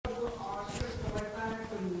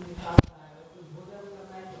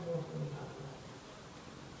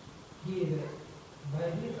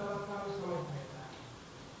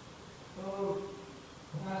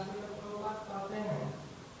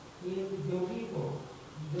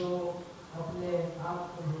जो अपने आप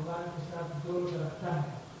को भगवान के साथ जोड़ कर रखता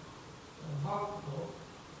है, भक्त को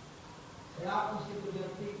या किसी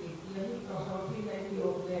व्यक्ति की यही कसौटी नहीं कि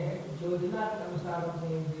अपने योजना के अनुसार अपने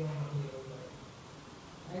इंद्रियों का प्रयोग करें।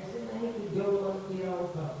 ऐसे नहीं कि जो मन किया वो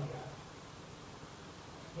कर दिया।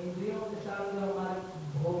 इंद्रियों के साथ जो हमारे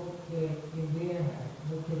भोग के इंद्रिय हैं,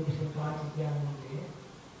 मुख्य रूप से 5 ज्ञान इंद्रिय,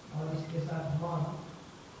 और इसके साथ मन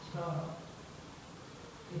 6,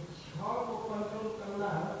 इस 6 को कंट्रोल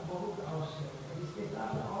करना बहुत आवश्यक है। इसके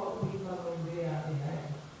साथ और भी कर्म इंद्रिय आते हैं,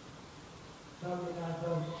 सब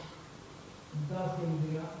मिलाकर 10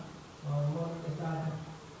 इंद्रिया और मन के साथ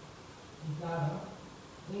 11।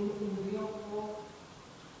 इन इंद्रियों को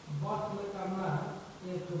वश में करना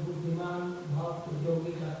एक बुद्धिमान भक्त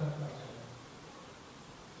योगी का कर्तव्य है।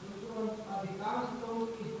 किंतु अधिकांश लोगों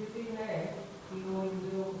की स्थिति है कि वो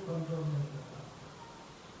इंद्रियों को कंट्रोल नहीं करता।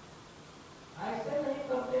 ऐसे नहीं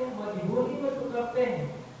करते हैं, मजबूरी में तो करते हैं।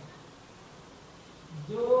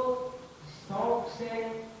 जो शौक से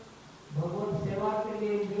भगवत सेवा के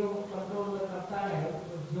लिए इंद्रियों को कंट्रोल में करता है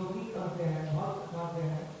तो योगी कहते हैं, भक्त कहते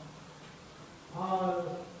हैं, और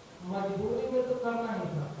मजबूरी में तो करना ही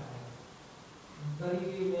पड़ता है।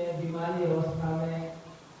 गरीबी में, बीमारी अवस्था में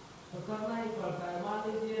तो करना ही पड़ता है। मान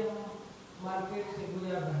लीजिए हम मार्केट से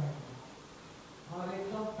गुजर रहे हैं और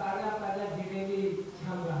एकदम ताजा ताजा जिलेबी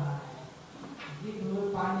छन रहा है, जीभ में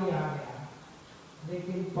पानी आ गया,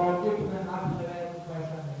 लेकिन पॉकेट में हाथ लगाए तो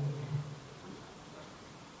पैसा नहीं है,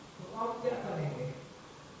 तो अब क्या करेंगे?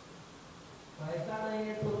 पैसा नहीं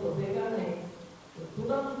है तो देगा नहीं, तो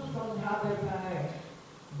तुरंत समझा देता है,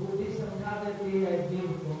 बुद्धि समझा देती है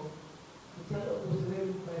जीव को कि चलो दूसरे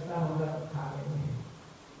को पैसा होगा तो खा लेंगे।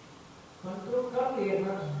 कंट्रोल कर लिए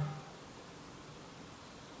ना,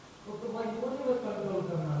 तो मजबूरी में कंट्रोल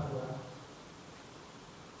करना हुआ।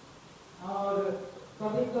 और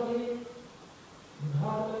कभी कभी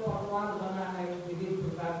घर में पकवान बना है विविध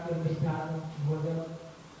प्रकार के मिष्ठान भोजन,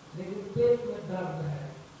 लेकिन पेट में दर्द है,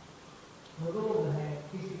 रोग है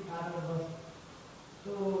किसी कारणवश,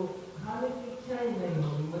 तो खाने की इच्छा ही नहीं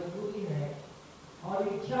होगी, मजबूरी है। और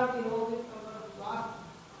इच्छा भी होगी तो अगर स्वास्थ्य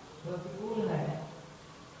प्रतिकूल है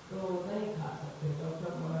तो नहीं खा सकते,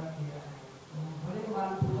 डॉक्टर मना किया है। बड़े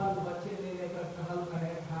मालपुआ बच्चे ले लेकर टहल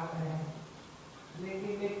रहे, खा रहे हैं,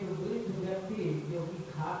 लेकिन एक वृद्ध व्यक्ति जो कि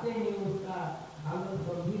खाते ही उसका हालत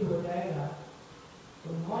गंभीर हो जाएगा,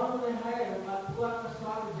 तो मन में है मालपुआ का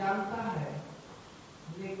स्वाद जानता है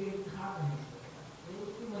लेकिन खा नहीं सकता, ये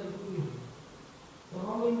उसकी मजबूरी है। तो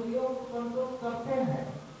हम इंद्रियों को कंट्रोल करते हैं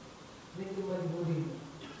लेकिन मजबूरी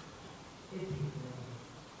ये ठीक नहीं,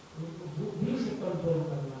 उनको बुद्धि से कंट्रोल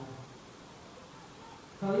करना है।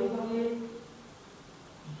 कभी कभी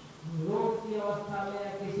रोग की अवस्था में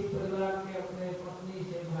या किसी परिवार के अपने पत्नी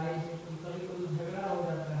से, भाई से कभी कभी झगड़ा हो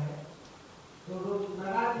जाता है, तो लोग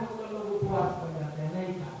नाराज होकर लोग उपवास कर जाते हैं,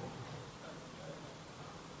 नहीं खाते,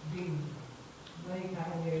 दिन नहीं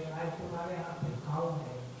खाएंगे, आज तुम्हारे हाथ में खाओ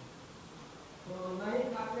है, तो नहीं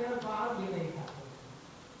खाते हैं, बाहर भी नहीं खाते,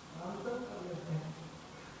 अंतर कर लेते हैं।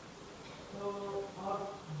 तो और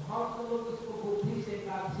बहुत से लोग इसको बुद्धि से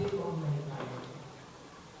एकादशी को हम नहीं खाएंगे,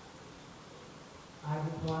 आज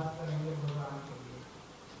उपवास करेंगे भगवान के लिए,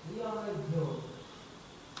 यह जो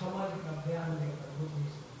समझ का ध्यान देकर बुद्धि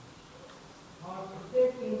से। और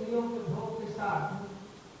प्रत्येक इंद्रियों के भोग के साथ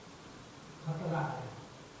खतरा है,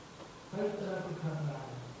 कई तरह की खतरा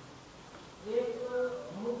है। एक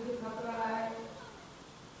मुख्य खतरा है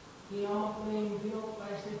कि हम अपने इंद्रियों को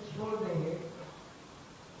ऐसे छोड़ देंगे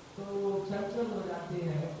तो चंचल हो जाती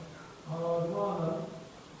है और वह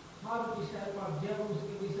हर विषय पर जब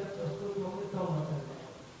उसके विषय प्रस्तुत होंगे तो मचल जाए,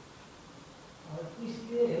 और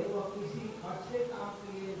इसलिए वह किसी अच्छे काम के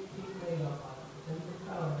लिए ठीक नहीं रह पाता,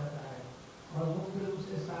 चंचलता हो जाता है। और मुख्य रूप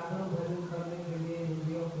से साधन भजन करने के लिए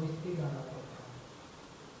इंद्रियों को स्थिर रहना पड़ता है।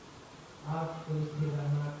 आपको स्थिर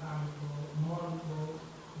रहना, काम को, मन को,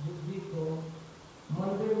 बुद्धि को।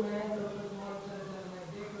 मंदिर में तब तक मन चंचल में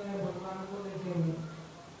देख रहे हैं भगवान को, लेकिन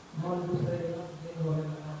मन दूसरे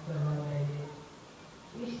करना चाहिए।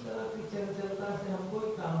 इस तरह की चंचलता से हम कोई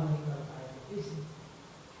काम नहीं कर पाएंगे, इस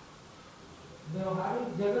व्यवहारिक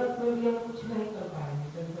जगत में भी हम कुछ नहीं कर पाएंगे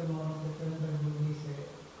चंचल मन से, चंचल बुद्धि से।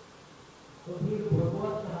 तो फिर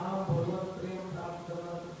भगवत नाम, भगवत प्रेम प्राप्त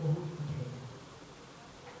करना तो बहुत कठिन है।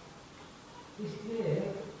 इसलिए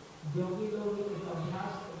योगी लोग इस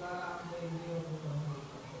अभ्यास के द्वारा अपने इंद्रियों को कंट्रोल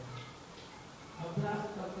करते हैं, अभ्यास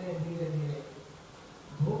करते हैं धीरे धीरे।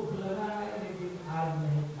 भूख लगा है लेकिन आज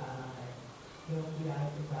नहीं खाना है क्योंकि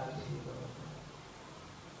आज एकादशी को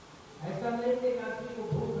ऐसा नहीं कि एकादशी को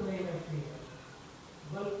भूख नहीं लगती है,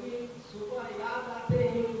 बल्कि सुबह याद आते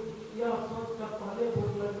ही यह सोच कर पहले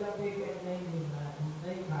भूख लग जाती है कि नहीं मिल रहा है,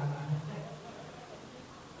 नहीं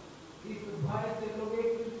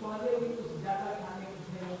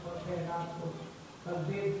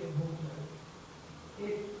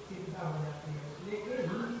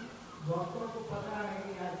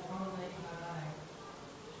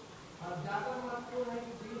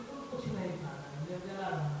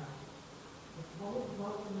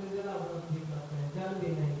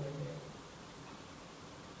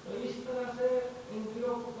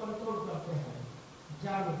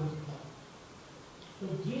तो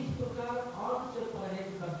जिस प्रकार अन्न से परहेज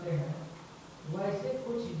करते हैं, वैसे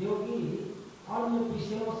कुछ योगी अन्य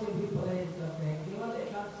विषयों से भी परहेज करते हैं, केवल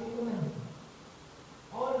एकादशी को नहीं,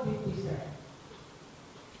 और भी विषय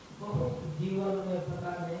बहुत जीवन में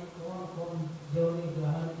पता नहीं कौन कौन योनि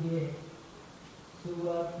ग्रहण किए,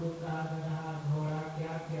 सुअर, कुत्ता, गधा, घोड़ा,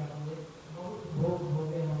 क्या क्या हुए, बहुत भोग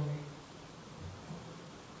भोगे होंगे।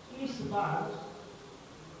 इस बार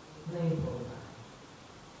नहीं भोगना है,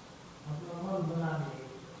 अपना मन बना लिए,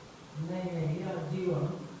 नहीं नहीं, यह जीवन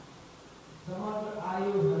समग्र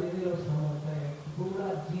आयु हरिदेव समर्थ है, पूरा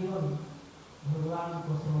जीवन भगवान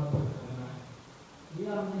को समर्पित करना है।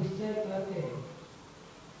 यह निश्चय करके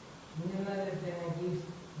निर्णय लेते हैं कि इस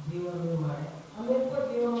जीवन में मैं अनेकों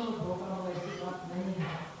जीवन में धोखा हूँ, ऐसी बात नहीं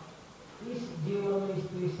है। इस जीवन में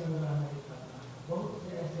स्त्री संग्रह नहीं करना है। बहुत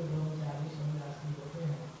से ऐसे ब्रह्मचारी सन्यासी होते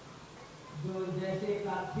हैं जो जैसे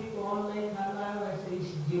कार्तिक को अन्न नहीं खाना है, वैसे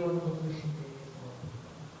इस जीवन को कृष्ण के लिए समर्पित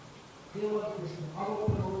करना है। केवल कृष्ण, अब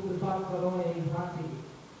प्रभु कृपा करो यही भांति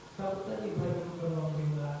सब तरी भजन करो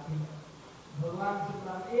दिवरात्रि। भगवान की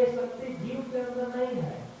प्रार्थना, ये शक्ति जीव के अंदर नहीं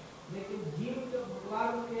है, लेकिन जीव जो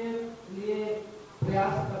भगवान के लिए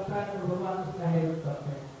प्रयास करता है तो भगवान उसका हेल्प करते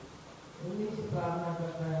हैं। उन्हीं से प्रार्थना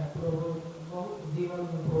करता है, प्रभु बहुत जीवन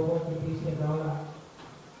में भोगों के पीछे दौड़ा,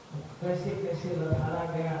 कैसे कैसे लथाड़ा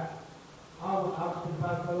गया, अब आप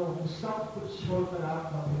कृपा करो, सब कुछ छोड़कर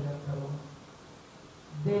आपका भजन करो।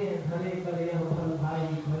 दे धरे करे फल भाई,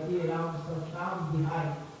 भजिए राम सब काम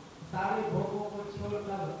बिहारी। सारे भोगों को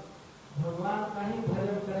छोड़कर भगवान का ही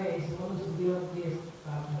भजन करे, इस मनुष्य जीवन की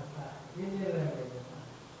सार्थकता है। ये निर्णय ले देता है,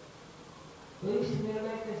 तो इस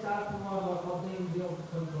निर्णय के साथ वह अपने इंद्रियों को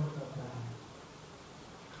कंट्रोल करता है।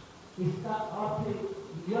 इसका अर्थ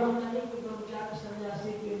यह नहीं कि ब्रह्मचारी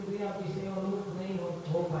सन्यासी की इंद्रियां विषयोन्मुख नहीं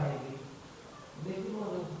हो पाएगी, लेकिन वो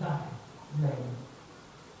रुकता है नहीं,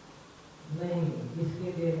 नहीं,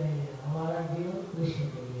 इसके लिए नहीं है। हमारा जीवन कृष्ण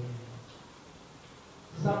के लिए है।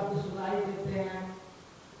 शब्द सुनाई देते हैं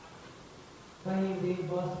कहीं भी,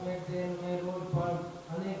 बस में, ट्रेन में, रोड पर,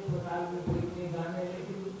 अनेक प्रकार के फिल्में, गाने,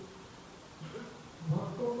 लेकिन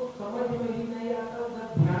भक्तों को समझ में ही नहीं आता, उधर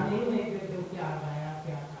ध्यान ही नहीं देते क्या गाया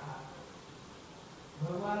क्या कहा।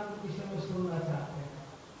 भगवान के विषय में सुनना चाहते हैं।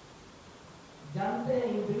 जानते हैं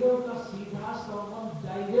इंद्रियों का सीधा संबंध,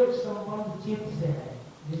 डायरेक्ट संबंध चित्त से है,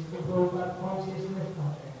 जिसको प्रभुपाद कॉन्शियसनेस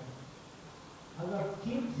कहते हैं। अगर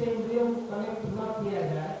चित्त से इंद्रियों को कनेक्ट न किया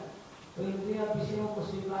जाए तो इंद्रियां विषयों को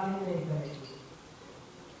स्वीकार ही नहीं करेगी,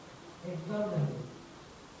 एकदम नहीं।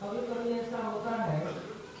 कभी कभी ऐसा होता है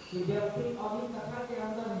कि व्यक्ति अभी कथा के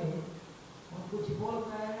अंदर ही हम कुछ बोल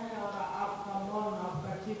रहे हैं और आपका मन,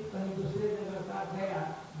 आपका चित्त कहीं दूसरे जगह का गया,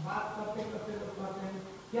 बात करते करते लोग कहते हैं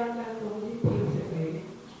क्या कहें तो मुझे फिर से कहिए।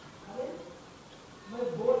 अरे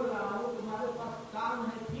मैं बोल रहा हूँ, तुम्हारे पास काम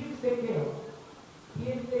है, फिर से क्यों?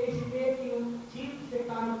 फिर से इसलिए कि चित्त से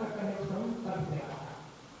काम का कनेक्शन कर गया,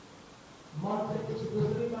 मन से कुछ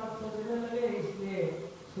दूसरी बात सोचने लगे, इसलिए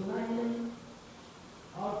सुना ही नहीं।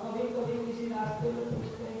 और कभी कभी किसी रास्ते में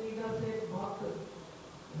पूछते हैं कि इधर से बहुत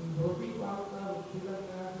धोती पाकर किधर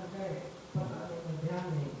गए, पता नहीं, ध्यान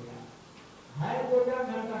नहीं दिया है, 2-4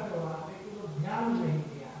 घंटा करवा, लेकिन वो ध्यान नहीं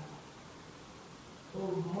दिया। तो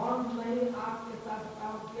मन नहीं आँख के साथ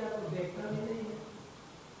काम किया तो देखता भी नहीं है,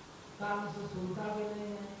 कान से सुनता भी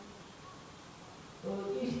नहीं है। तो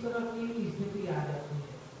इस तरह की स्थिति आ जाती है।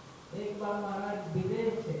 एक बार महाराज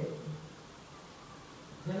विदेश से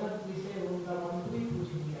जनक जी से उनका मंत्री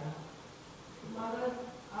पूछ लिया, महाराज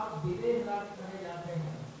आप विदेश राज कहे जाते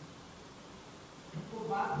हैं, हमको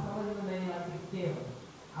बात समझ में नहीं आती, क्यों?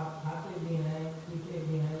 आप खाते भी हैं, पीते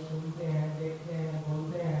भी हैं, सुनते हैं, देखते हैं,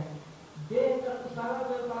 बोलते हैं, देश का तो सारा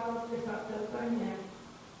व्यापार आपके साथ चलता ही है,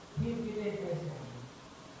 फिर विदेश कैसे है?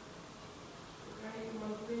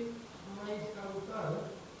 मंत्री, मैं इसका उत्तर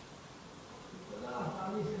इतना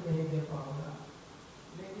आसानी से नहीं दे पाऊंगा,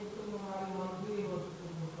 लेकिन तुम हमारे मंत्री हो,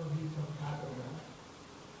 तुमको कभी समझा देना।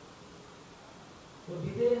 तो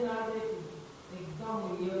विदेश राज एकदम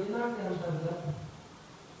योजना के अंतर्गत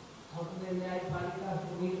अपने न्यायपालिका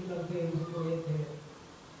से मिल करके उसको एक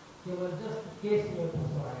जबरदस्त केस में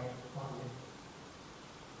फंसवाए पहले,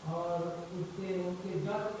 और उसके उनके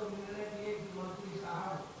जज को निर्णय दिए कि मंत्री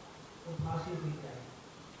साहब को फांसी दी जाए।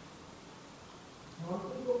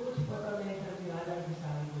 मंत्री को कुछ पता नहीं था कि राजा की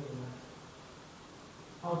सारी योजना,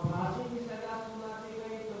 और फांसी की सजा सुना दी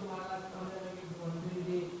गई तो महाराज कहने लगे कि मंत्री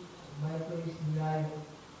जी, मैं तो इस न्याय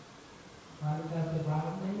पालिका से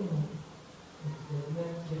बाहर नहीं हूँ, इस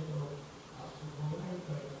जजमेंट से तो आपको भोगना ही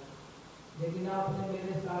पड़ेगा, लेकिन आपने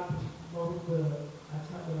मेरे साथ बहुत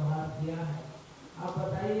अच्छा व्यवहार किया है, आप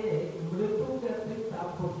बताइए मृत्यु के अतिरिक्त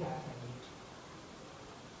आपको क्या चाहिए?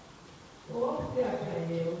 तो क्या कहें?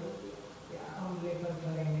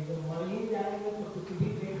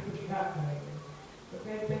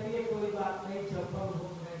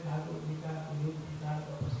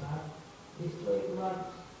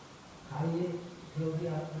 खाइए, जो भी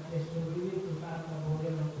आपका टेस्ट में विभिन्न प्रकार का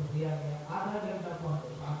भोजन हमको दिया गया। आधा घंटा पहले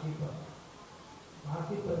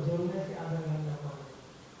फांसी पर झूलने से आधा घंटा पहले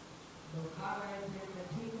तो खा रहे थे तो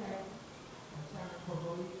ठीक है, अच्छा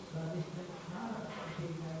पकौड़ी स्वादिष्ट खा,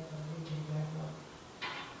 ठीक है, सब्जी ठीक है,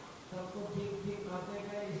 सबको ठीक ठीक खाते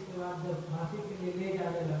गए। इसके बाद जब फांसी के लिए ले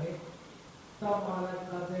जाने लगे तब महाराज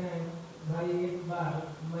कहते हैं, भाई एक बार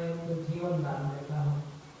मैं तो जीवन दान देता हूँ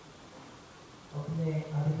अपने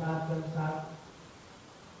अधिकार के अनुसार।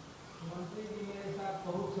 मंत्री जी मेरे साथ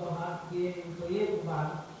बहुत सौहार्द किए, तो एक बार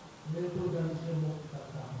मृत्यु दंड से मुक्त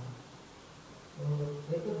करता हूँ। तो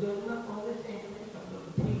ये तो योजना पहले से ही सब लोग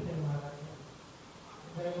ठीक है महाराज।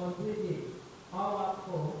 मंत्री जी अब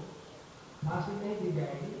आपको फांसी नहीं दी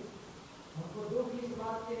जाएगी, हमको दुख इस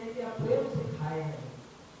बात के है कि आप प्रेम से खाए नहीं,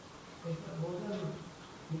 इसका भोजन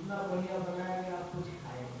इतना बढ़िया बनाया गया, आप कुछ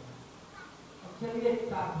खाए नहीं। अब चलिए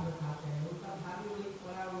साथ में खाते हैं। उसका थाली भी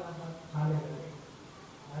पड़ा हुआ था, खाने लगे।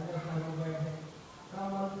 राजा साहब बैठे,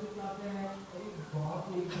 तब मंत्री कहते हैं बहुत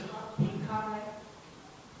ही तीखा है,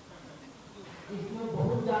 इसमें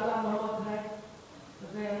बहुत ज्यादा नमक है।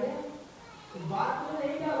 तो बात में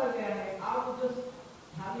नहीं डाला गया है, आप जो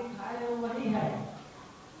थाली खाए हैं वही है,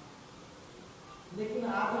 लेकिन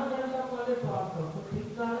आधा घंटा पहले तो आप सबको ठीक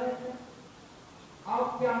कह रहे थे, अब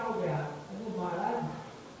क्या हो गया? अरे महाराज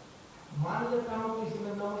मान लेता हूँ कि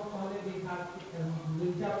इसमें नमक पहले भी था,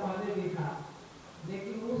 मिर्चा पहले भी था,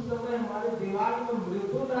 लेकिन उस समय हमारे दिमाग में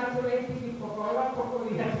मृत्यु नाच रही थी कि पकौड़ा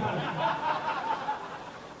पकौड़ी है।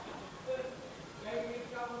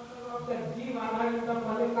 इसका मतलब आपका जीव आधा घंटा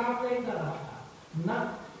पहले काम नहीं कर रहा था ना।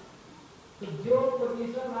 तो जो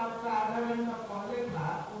पोजीशन आपका आधा घंटा पहले था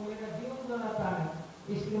वो मेरा जीवन बनाता है,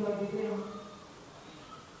 इसलिए मैं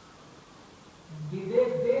विदेश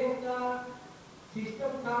देह का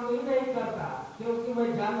सिस्टम काम ही नहीं करता, क्योंकि मैं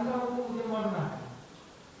जानता हूँ कि मुझे मरना है।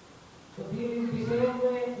 तो फिर इस विषय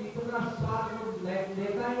में इतना स्वाद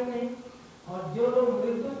लेता ही नहीं, और जो लोग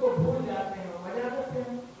मृत्यु को भूल जाते हैं मजा लेते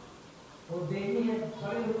हैं, वो देनी है,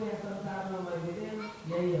 पड़े हुए हैं संसार में, मैं विदेश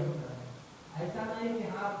यही अंतर है। ऐसा नहीं कि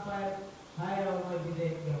हाथ पैर है और मैं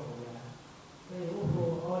विदेश क्यों हो गया। तो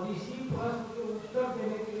और इसी प्रश्न के उत्तर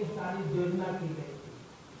देने के लिए सारी योजना की गई थी,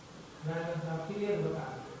 राजा साहब क्लियर बता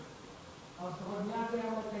दिए और समझ में आ गया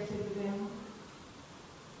मैं कैसे विदेश हूँ।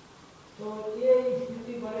 तो ये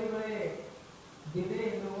स्थिति बड़े बड़े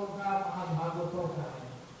विदेश लोगों का, महाभागवतों का है।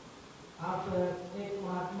 आप एक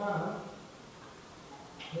महात्मा,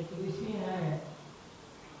 एक ऋषि हैं,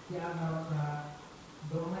 क्या नाम था,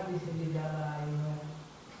 ब्रह्मा जी से भी ज्यादा आयु है,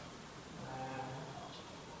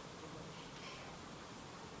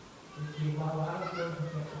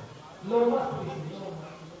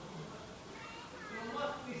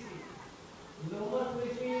 लोमस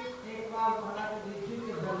ऋषि एक बार महाराज ऋषि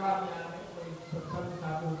के दरबार में आ गए, कोई सत्संग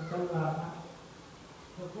चल रहा था,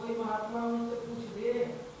 तो कोई महात्मा उनसे पूछ दे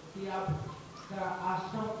कि आपका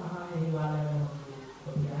आश्रम कहाँ है हिमालय में, हम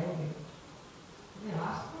कभी आएंगे।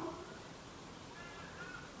 आश्रम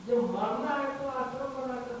जब मरना है तो आश्रम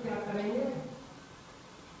बनाकर क्या करेंगे?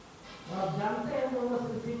 आप जानते हैं लोमस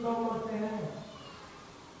ऋषि कब मरते हैं?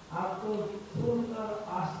 आपको सुनकर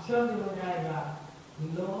आश्चर्य हो जाएगा कि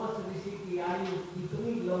लोमस ऋषि की आयु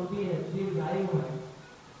कितनी लंबी है, दीर्घ आयु है।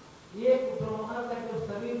 एक ब्रह्मा का जो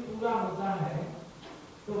शरीर पूरा होता है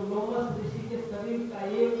तो लोमस ऋषि के शरीर का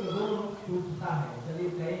एक रोम टूटता है, शरीर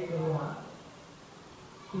का एक रोमा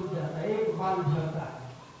टूट जाता है, एक बाल झड़ता है,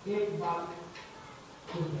 एक बाल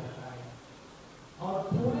टूट जाता है, और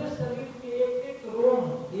पूरे शरीर के एक एक रोम,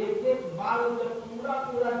 एक एक बाल जब पूरा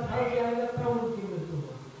पूरा झड़ जाएगा तब उनकी मृत्यु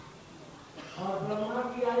होगी। और ब्रह्मा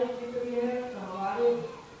की आयु कितनी है? तो हमारे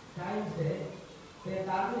टाइम से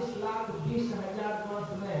 43,20,000 वर्ष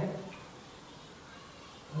में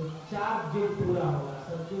 4 युग पूरा होगा,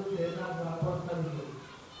 सतयुग, त्रेता, द्वापर, कलयुग।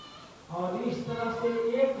 और इस तरह से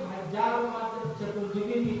 1000 बार जब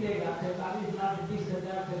चतुर्युगी बीतेगा,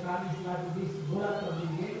 43,20,000, 43,20,000 गुणा कर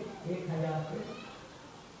दीजिए 1000 से,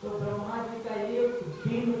 तो ब्रह्मा जी का एक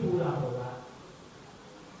दिन पूरा होगा।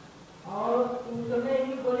 और उतने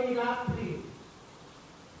ही बड़ी रात्रि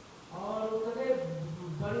और उतने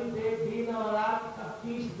बड़ी दिन और रात का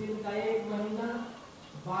 30 दिन का 1 महीना,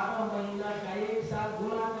 12 महीना का 1 साल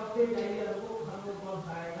गुणा करते जाइए, वो खरबों वर्ष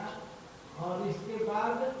आएगा। और इसके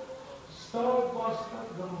बाद 100 वर्ष तक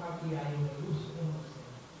ब्रह्मा की आयु है उस उम्र से।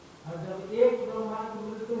 और जब एक ब्रह्मा की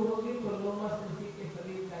मृत्यु होगी तो लोमस ऋषि के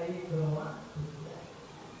शरीर का एक ब्रह्मा टूट जाएगा।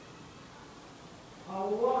 और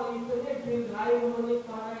वो इतने दीर्घायु उन्होंने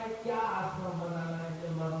कहा है, क्या आश्रम बनाना है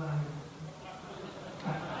जब मरना है।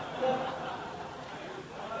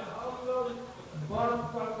 हम लोग बर्फ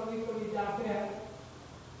पर कभी कभी जाते हैं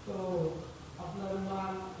तो अपना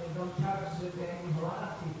रुमाल, गमछा हमारा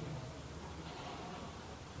सीट है।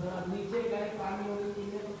 थोड़ा नीचे गए पानी वानी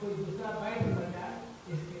पीने तो कोई दूसरा बैठ न जाए,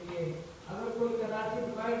 इसके लिए अगर कोई कदाचित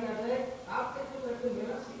बैठ न जाए, आप कैसे बैठे,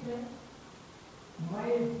 मेरा सीट है, मैं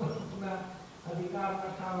अपना अधिकार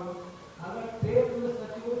रखा हूँ। अगर ट्रेन में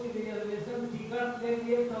सचमुच रिजर्वेशन टिकट ले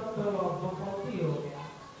लिए तब तो बकौती हो गया।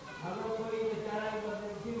 अगर कोई बेचारा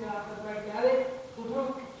इमरजेंसी में आकर बैठ गया, अरे उठो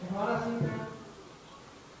हमारा सीट है,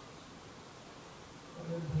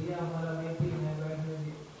 भैया हमारा बेटी है बैठने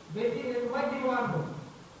दी, बेटी ने तो मैं बीमार हूँ,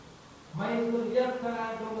 मैं इसको रिजर्व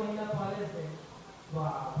कराया 2 महीना पहले से।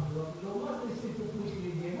 वाह लोग मत किसी से पूछ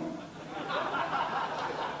लीजिए ना,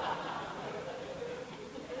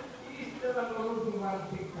 इस तरह लोगों की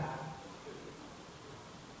मानसिकता।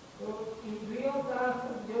 तो इंद्रियों का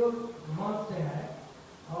जो मन से है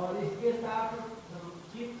और इसके साथ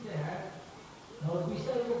चित्त से है और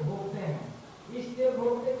विषय को भोगते हैं, इसलिए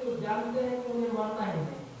भोगते तो जानते हैं कि उन्हें मरना ही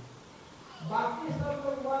नहीं। बाकी सब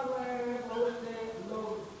लोग मर रहे हैं, बहुत से लोग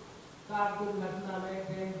कार दुर्घटना में,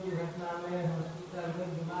 ट्रेन दुर्घटना में, हॉस्पिटल में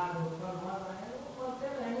बीमार होकर मर रहे हैं, वो मरते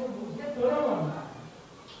रहेंगे, मुझे थोड़ा मरना है।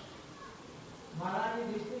 महाराज जी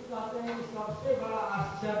युधिष्ठिर कहते हैं कि सबसे बड़ा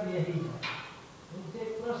आश्चर्य यही है। उनसे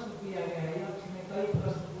प्रश्न किया गया है, यक्ष ने कई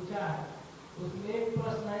प्रश्न पूछा है, उसमें एक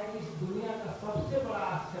प्रश्न है कि इस दुनिया का सबसे बड़ा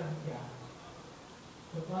आश्चर्य क्या है।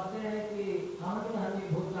 तो कहते हैं कि अहम हनि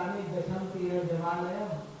भूतानि गच्छन्ति जमालयम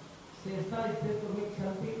शेषा स्थित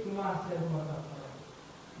मिक्षन्ति किमाश्चर्य मत।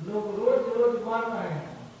 लोग रोज रोज मर रहे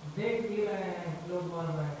हैं, देख भी रहे हैं लोग मर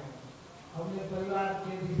रहे हैं, अपने परिवार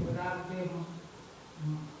के रिश्तेदार के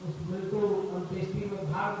उस मृत्यु अंत्येष्टि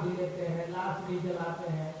में भाग भी लेते हैं, लाश भी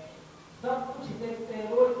जलाते हैं, सब कुछ देखते हैं,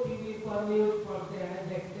 रोज टीवी पर न्यूज पढ़ते हैं,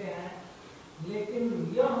 देखते हैं, लेकिन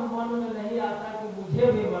यह मन में नहीं आता कि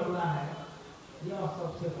मुझे भी मरना है। यह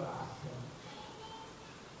सबसे बड़ा आश्चर्य,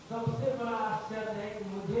 सबसे बड़ा आश्चर्य है कि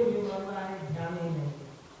मुझे भी मरना है, ध्यान ही नहीं।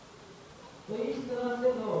 तो इस तरह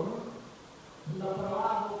से लोग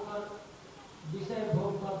लापरवाह होकर विषय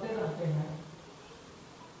भोग करते रहते हैं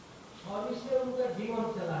और इससे उनका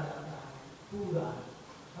जीवन चला जाता है पूरा,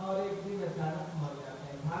 और एक दिन अचानक मर जाते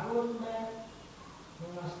हैं। भागवत में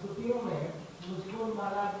स्तुतियों में मुझको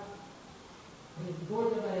महाराज 2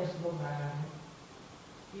 जगह श्लोक आया है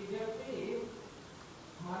कि व्यक्ति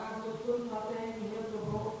महाराज मुझको कहते हैं कि यह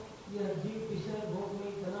प्रभु, यह जीव विषय भोग में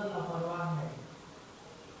इतना लापरवाह है,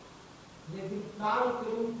 लेकिन काल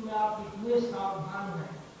के रूप में आप इतने सावधान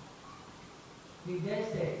हैं कि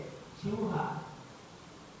जैसे चूहा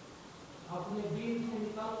अपने बीज से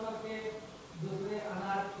निकाल करके दूसरे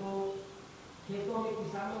अनाज को खेतों में,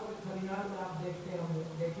 किसानों के खलिहान में आप देखे होंगे,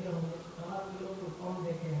 तरह के लोग को कम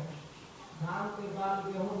देखे हैं, धान के बाल,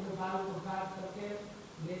 गेहूं के बाल को काट करके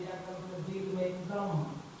ले जाकर अपने बीज में एकदम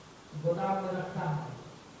गोदाम में रखता है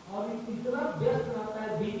और इतना व्यस्त रहता है,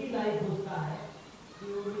 बिजी लाइफ उसका है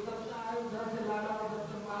कि वो निकलता है, उधर से लाना, उधर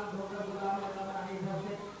से माल धोकर गोदाम में लाना है इधर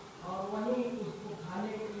से, और वहीं उसको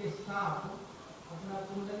खाने के लिए सांप अपना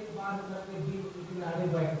कुंडली बांध करके बीज के किनारे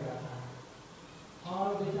बैठ जाता है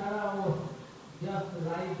और बेचारा वो व्यस्त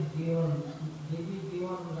लाइफ जीवन, बिजी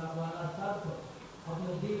जीवन वाला सर्प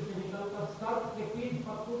अपने बीज से निकलकर सर्प के पीठ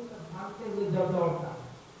पर कूद कर भागते हुए जब दौड़ता है,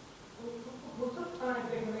 उसको फुर्सत है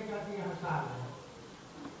देखने का कि यहाँ काल है,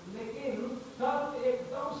 लेकिन सर्प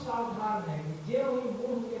एकदम सावधान है कि जे वही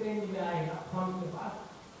मुंह के रेंज में आएगा फन के पास,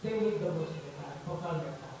 ते वही दबोच लेता है, पकड़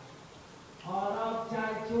लेता है, और अब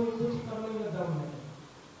चाहे कुछ करने में दम नहीं,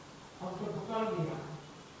 अब तो पकड़ लिया।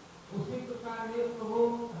 उसी प्रकार ये प्रभु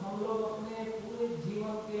हम लोग अपने पूरे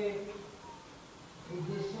जीवन के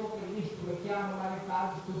उद्देश्यों के लिस्ट में क्या हमारे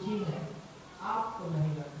कार्य सूची है, आपको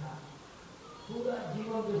नहीं रखा, पूरा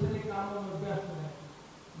जीवन दूसरे कामों में व्यस्त है,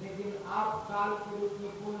 लेकिन आप काल के रूप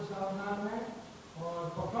में पूर्ण सावधान है और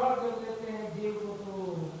पकड़ कर लेते हैं जीव को, तो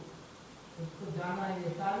उसको जाना है, ये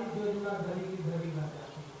सारी योजना घड़ी की घड़ी बन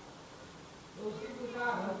जाती है। तो उसी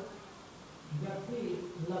प्रकार व्यक्ति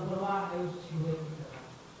लापरवाह है उस चूहे की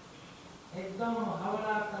तरह, एकदम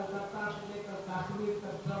हावड़ा कलकत्ता से लेकर कश्मीर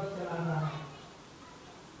तक ट्रक चलाना है,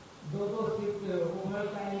 2-2 शिफ्ट ओवर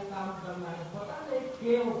टाइम काम करना है, पता नहीं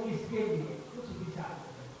क्यों, किसके लिए, कुछ विचार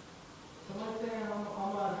करें, समझते हैं हम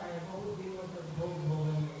अमर हैं, बहुत दिनों तक भोग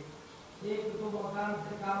भोगेंगे, एक तो मकान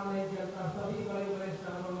से काम नहीं चलता, सभी बड़े बड़े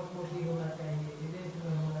शहरों में कोठी होना चाहिए, विदेश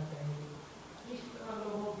में होना चाहिए, इस तरह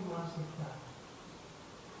लोगों की मानसिकता है।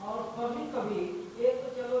 और कभी कभी एक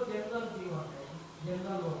तो चलो जनरल जीवन है,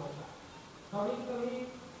 जनरल लोगों का, कभी कभी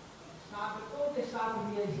साधकों के साथ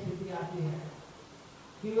भी यह स्थिति आती है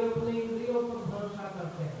कि वे अपने इंद्रियों पर भरोसा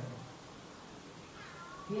करते हैं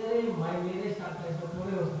कि अरे मेरे साथ ऐसा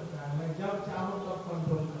थोड़े हो सकता है, मैं जब चाहूँ तब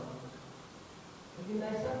कंट्रोल करूँ, लेकिन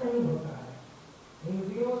ऐसा नहीं होता है।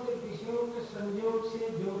 इंद्रियों से विषयों के संयोग से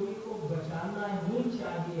योगी को बचाना ही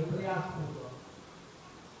चाहिए, प्रयास पूर्वक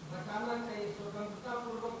बचाना चाहिए, स्वतंत्रता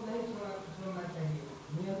पूर्वक नहीं छोड़ना चाहिए,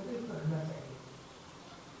 नियंत्रित रखना चाहिए।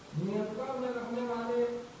 नियंत्रण में रखने वाले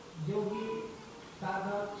योगी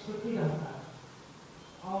साधक सुखी रहता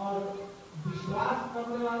है और विश्वास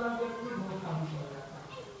करने वाला व्यक्ति धोखाधड़ी हो जाता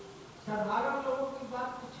है। साधारण लोगों की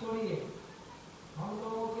बात तो छोड़िए, हम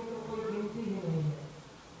लोगों की तो कोई गिनती ही नहीं है।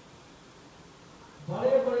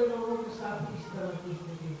 बड़े बड़े लोगों के साथ इस तरह की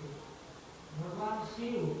स्थिति है। भगवान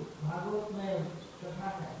शिव भागवत में कथा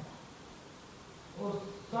है, वो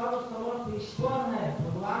सर्वसमर्थ ईश्वर है,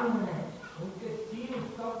 भगवान है। उनके शिव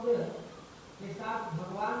शब्द के साथ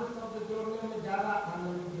भगवान शब्द जोड़ने में ज्यादा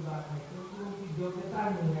आनंद की बात है, क्योंकि उनकी योग्यता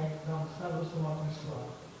नहीं है एकदम सर्वसमर्थ ईश्वर,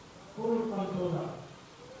 पूर्ण कंट्रोलर।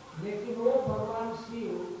 लेकिन वो भगवान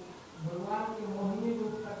शिव भगवान के मोहिनी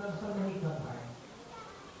रूप का दर्शन नहीं कर पाए।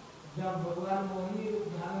 जब भगवान मोहिनी रूप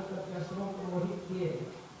धारण करके असुरों को मोहित किए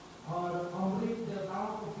और अमृत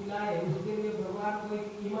देवताओं को पिलाए, उसके लिए भगवान को एक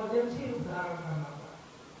इमरजेंसी रूप धारण करना पड़ा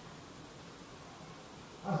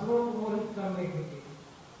असुरों को मोहित करने के लिए।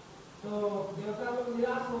 तो देवता लोग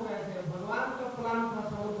निराश हो गए थे। भगवान का प्लान था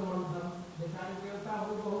समुद्र मंथन, बेचारे देवता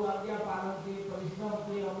हो बहु आज्ञा पालन की, परिश्रम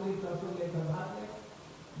की, अमृत असुर लेकर भाग गए।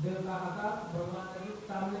 देवता हटा, भगवान ने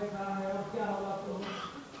सामने कहा है और क्या होगा, तो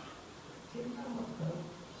चिंता मत करो,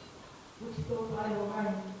 कुछ तो उपाय होगा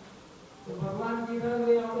ही। तो भगवान जिधर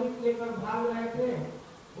वे अमृत लेकर भाग रहे थे,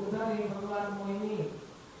 उधर ही भगवान मोहिनी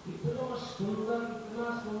इतना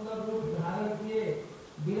सुंदर रूप धारण किए।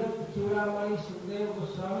 विरक्त चूड़ामणि सुखदेव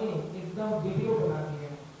गोस्वामी एकदम वीडियो बना दिए,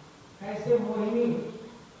 कैसे मोहिनी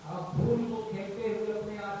और फूल को खेलते हुए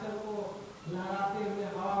अपने आंचल को लहराते हुए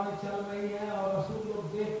हवा में चल रही है और असुर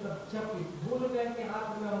लोग देख कर चकित, भूल गए कि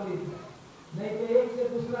हाथ में अमृत है। नहीं तो एक से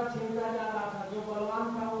दूसरा छीनता जा रहा था, जो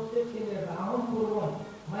बलवान था उससे छीन लेता। हम पूर्वम,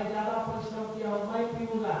 मैं ज्यादा परिश्रम किया हूँ, मैं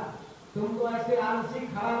पीऊंगा। तुम तो ऐसे आलसी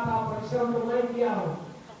खड़ा था, परिश्रम तो मैं किया हूँ।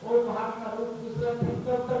 और भाग का रूप दूसरा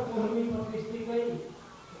तब तक मोहिनी पर दृष्टि गई,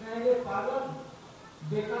 कहेंगे पागल,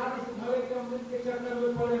 बेकार इस घड़े के अमृत के चक्कर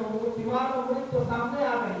में पड़े हो, दिमाग अमृत तो सामने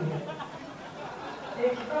आ रही है।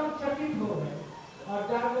 एकदम चकित हो गए और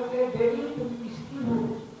जाकर के देवी तुम किसकी हो।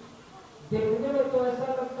 देखने में तो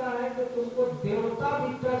ऐसा लगता है कि तुमको देवता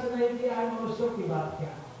भी टच नहीं किया है, मनुष्यों की बात क्या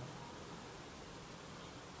है।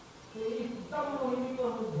 तो एकदम मोहिनी को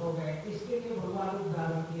मुग्ध हो गए, इसके लिए भगवान रूप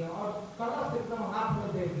धारण किया और कलश एकदम हाथ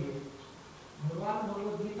में दे दिए। भगवान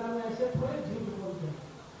भगवत गीता में ऐसे थोड़े झूठ बोलते हैं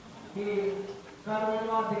कि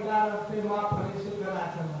कर्मेवाधिकार रखते माँ फलेषु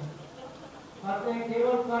कदाचन, कहते हैं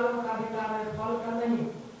केवल कर्म का अधिकार है, फल का नहीं।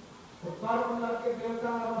 तो कर्म करके देवता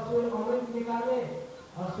और असुर अमृत निकाले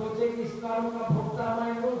और सोचे कि इस कर्म का भोक्ता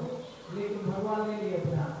मैं हूँ, लेकिन भगवान ने लिए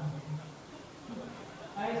अपना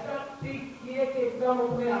ऐसा ठीक किए कि एकदम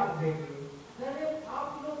अपने आप दे दिए। अरे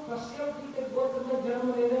आप लोग कश्यप जी के गोत्र में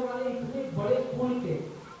जन्म लेने वाले इतने बड़े कुल के,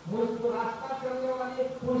 मुझको रास्ता चलने वाली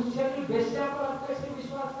एक पुरुषनी वेश्या पर आप कैसे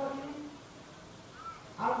विश्वास कर लिए?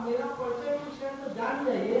 आप मेरा परिचय कुछ है तो जान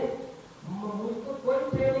जाइए, मुझको कोई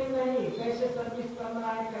ट्रेनिंग नहीं, कैसे सर्विस करना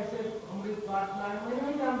है, कैसे अमृत बांटना है, मैं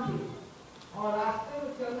नहीं जानती। और रास्ते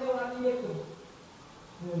में चलने वाली एक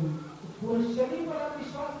पुरुषनी पर आप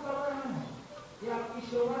विश्वास कर रहे हैं, ये आपकी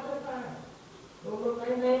शोभा देता है। तो लोग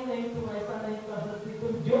नहीं तुम ऐसा नहीं कर सकती,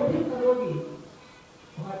 तुम जो भी करोगी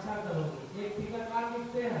तुम अच्छा करोगी। एक टीकाकार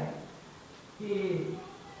लिखते हैं कि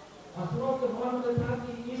असुरों के मन में था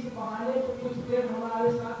कि इस बहाने से कुछ देर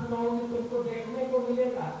हमारे साथ रहोगे, तुमको देखने को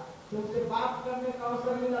मिलेगा, तुमसे बात करने का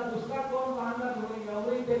अवसर मिला, दूसरा कौन बहाना ढूंढेगा,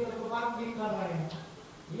 अमृत देकर तो बात भी कर रहे हैं,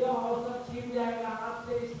 यह अवसर छीन जाएगा हाथ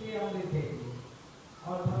से, इसलिए अमृत देंगे।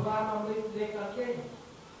 और भगवान अमृत दे करके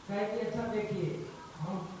कहे कि अच्छा देखिए,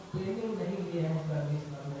 हम ट्रेनिंग नहीं लिए हैं सर्विस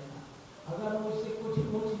करने का, अगर मुझसे कुछ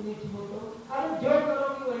ऊंच नीच हो तो अरे जो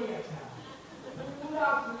करोगी वही अच्छा है, पूरा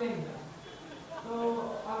आप सुनेंगे। तो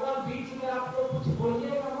अगर बीच में आपको कुछ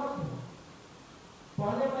बोलिएगा मत,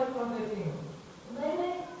 पहले मैं कर देती हूँ, नहीं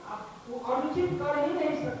आपको अनुचित कर ही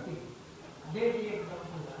नहीं सकती, दे दिए एकदम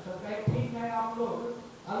पूरा। तो कहे ठीक है, आप लोग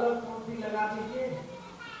अलग पंक्ति लगा दीजिए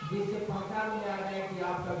जिससे पहचान में आ जाए कि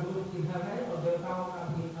आपका गुरु किधर है और देवताओं का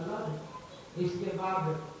भी अलग। इसके बाद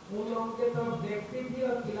उन लोगों के तरफ देखती थी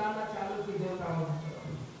और खिलाना चालू की देवताओं की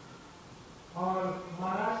तरफ। और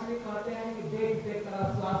महाराज जी कहते हैं कि देख देख कर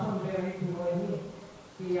आश्वासन दे रही थी मोहिनी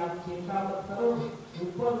कि आप चिंता मत करो,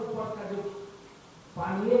 ऊपर का जो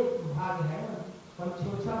पानीय भाग है,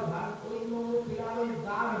 पंचोछा भाग, तो इन लोगों को खिलाने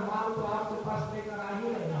दाल माल तो आपके पास लेकर आ ही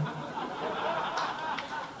रहेगा।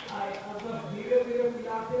 धीरे धीरे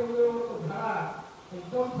पिलाते हुए वो तो धरा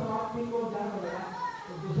एकदम समाप्ति को जाने लगा।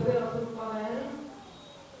 तो दूसरे असुर पर है,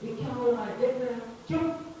 ये क्या हो रहा है, देख रहे हैं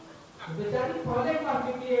चुप, बेचारी पहले कह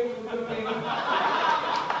चुकी है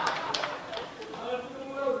और तुम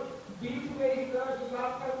लोग बीच में इस तरह की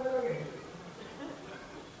बात करने लगे।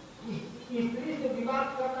 स्त्री से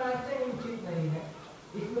विवाद करना ऐसे उचित नहीं है,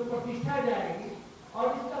 इसमें प्रतिष्ठा जाएगी। और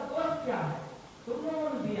इसका दोष क्या है? तुम लोगों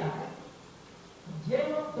ने दिया है, ये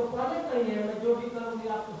लोग तो पहले कही है मैं जो भी करूंगी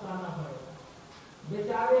आपको सहना पड़ेगा।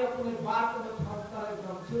 बेचारे अपने बात में फंसकर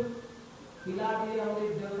एकदम चुप, पिला दिए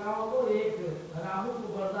अमृत देवताओं को। एक राहु को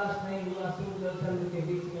बर्दाश्त नहीं हुआ, सूर्य और चंद्र के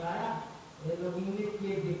बीच में आया, ये लोग इंगित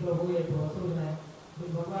किए कि प्रभु ये तो असुर है, फिर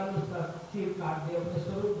भगवान उसका सिर काट दिया अपने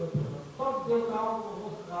स्वरूप में। सब देवताओं को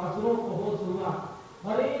असुरों को होश हुआ,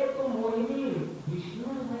 अरे ये तो मोहिनी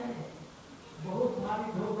विष्णु है, बहुत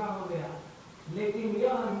भारी धोखा हो गया। लेकिन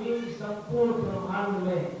यह नील संपूर्ण ब्रह्मांड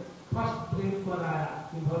में फर्स्ट प्रिंट पर आया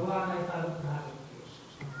कि भगवान ऐसा रूप धारण किए।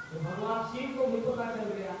 तो भगवान शिव को भी पता चल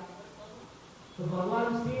गया। तो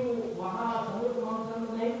भगवान शिव वहाँ समुद्र मंथन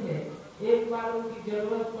में नहीं थे, एक बार उनकी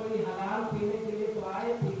जरूरत पड़ी हलाल पीने के लिए तो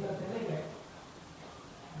आए, पीकर चले गए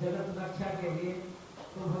जगत रक्षा के लिए।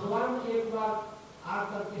 तो भगवान एक बार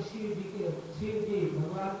आकर के शिव जी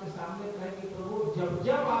भगवान के सामने कहे कि प्रभु जब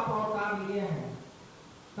जब आप अवतार लिए हैं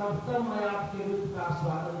तब तब मैं आपके रूप का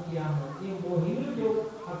स्वागत किया हूँ। ये मोहिनी जो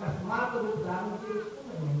अकस्मात रूप धारण की उसको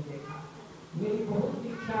मैं नहीं देखा, मेरी बहुत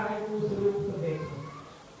इच्छा है कि उस रूप को देखूं।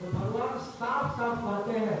 तो भगवान साफ साफ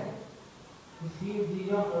कहते हैं कि शिव जी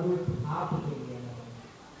यह रूप आपके लिए है,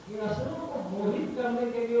 ये असुरों को मोहित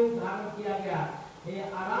करने के लिए धारण किया गया, ये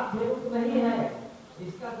आराध्य रूप नहीं है,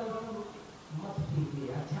 इसका दर्शन मत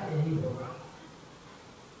कीजिए, अच्छा यही होगा।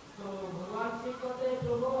 तो भगवान शिव कहते हैं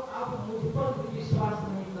प्रभु आप मुझ पर भी विश्वास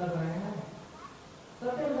नहीं कर रहे हैं।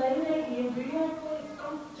 कहते नहीं, इंद्रियों को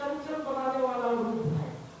एकदम चंचल बनाने वाला रूप है,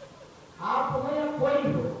 आप हो या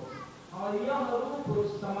कोई हो, और यह रूप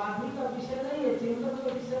समाधि का विषय नहीं है, चिंतन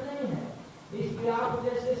का विषय नहीं है, इसलिए आप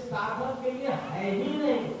जैसे साधन के लिए है ही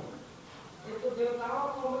नहीं। ये तो देवताओं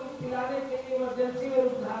को अमृत पिलाने के लिए इमरजेंसी में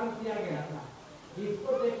रूप धारण किया गया था,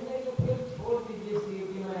 इसको देखने के फिर छोड़ दीजिए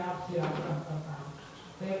शिव कि मैं आपसे आग्रह करता हूँ।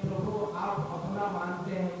 प्रभु आप अपना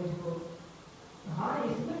मानते हैं मुझको, हाँ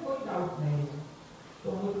इसमें कोई डाउट नहीं है,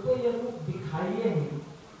 तो मुझको ये रूप दिखाइए ही।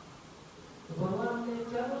 तो भगवान ने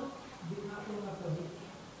चलो दिखा दूंगा कभी।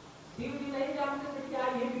 शिव जी नहीं जानते थे क्या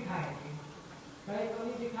ये दिखाएंगे, कहीं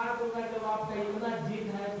कभी दिखा दूंगा, जब आपका इतना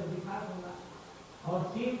जिद है तो दिखा दूंगा। और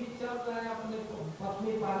शिव जी चल रहे हैं अपने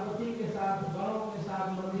पत्नी पार्वती के साथ, गौर के साथ,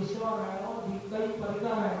 नंदीश्वर है और भी कई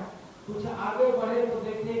परिकर हैं। कुछ आगे बढ़े तो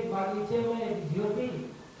देखे बागीचे में एक ज्योति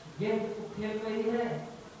गेंद को खेल रही है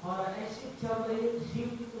और ऐसी चल रही है, शिव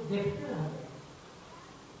जी को देखते रह गए।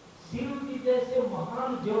 शिव जी जैसे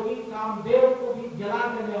महान योगी कामदेव को भी जला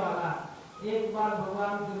देने वाला एक बार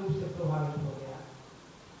भगवान के रूप से प्रभावित हो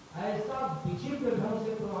गया। ऐसा विचित्र ढंग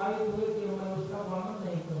से प्रभावित हुए कि मैं उसका वर्णन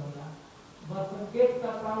नहीं करूंगा, बस संकेत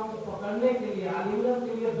करता हूँ कि पकड़ने के लिए आलिंगन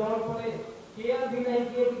के लिए दौड़ पड़े, केयर भी नहीं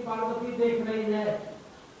किए कि पार्वती देख रही है।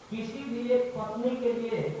 किसी भी एक पत्नी के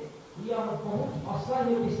लिए यह बहुत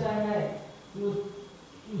असह्य विषय है कि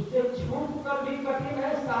उससे छूट कर भी कठिन है,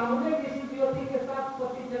 सामने किसी ज्योति के साथ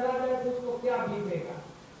पति चला जाए तो उसको क्या बीतेगा,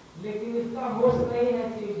 लेकिन इसका होश नहीं है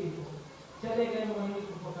शिव जी को। चले गए मोहिनी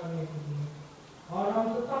को पकड़ने के लिए और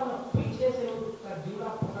अंततः पीछे से उसका जूड़ा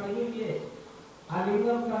पकड़ ही लिए,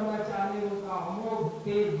 आलिंगन करना चाहने उनका अमोघ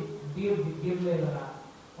तेज दीर्घ गिरने लगा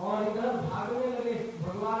और इधर भागने लगे।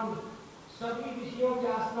 भगवान सभी ऋषियों के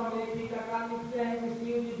आश्रम में टीकाकार लिखते हैं कि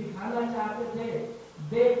शिव जी दिखाना चाहते थे,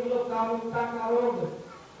 देख लो कामुकता का रोग,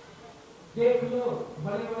 देख लो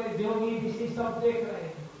बड़े बड़े योगी ऋषि सब देख रहे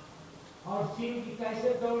हैं और शिव जी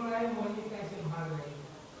कैसे दौड़ रहे हैं, मोहिनी कैसे भाग रही है।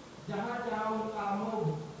 जहाँ जहाँ उनका अमोघ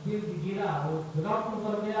दीर्घ गिरा वो रत्न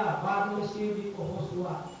बन गया। बाद में शिव जी को होश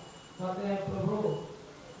हुआ, कहते हैं प्रभु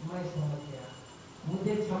मैं समझ गया,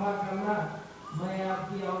 मुझे क्षमा करना, मैं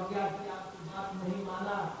आपकी आज्ञा की आपकी बात नहीं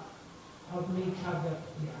माना, अपनी इच्छा व्यक्त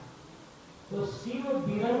किया। तो शिव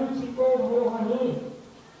बिरंची को मोहनी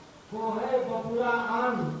को है बपुरा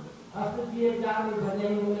आन, अस्त दिए जान भजे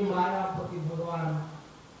मुनि माया पति भगवान।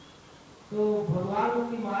 तो भगवान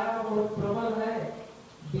की माया बहुत प्रबल है,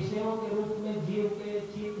 विषयों के रूप में जीव के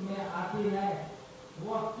चित्त में आती है,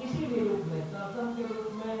 वह किसी भी रूप में, दर्शन के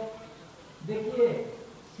रूप में। देखिए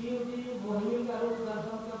शिव जी मोहिनी का रूप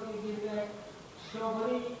दर्शन करके गिर गए,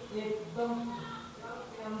 शौभरी एकदम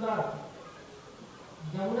के अंदर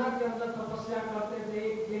यमुना के अंदर तपस्या करते थे,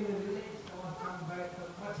 एक दिन रिलैक्स अवस्था में बैठकर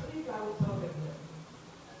मछली का उत्सव देखने,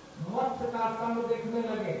 मत्स्य का संग देखने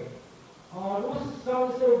लगे और उस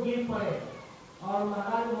संग से वो गिर पड़े और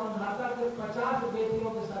महाराज मंधाता के 50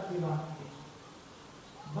 बेटियों के साथ विवाह किए।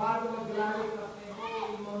 बाद में गिलाने करते हो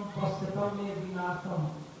इमं पश्यतम में विनाशम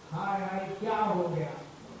हाय हाय क्या हो गया।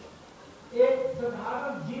 एक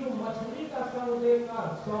साधारण जीव मछली का संग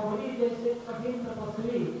देकर सौभरी जैसे कठिन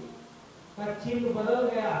तपस्वी का चिन्ह बदल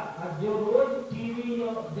गया, और जो रोज टीवी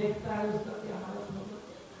देखता है उसका क्या हालत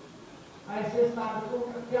होगा। ऐसे साधकों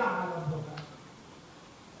का क्या हालत होगा।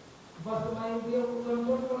 बस मैं इंद्रियों को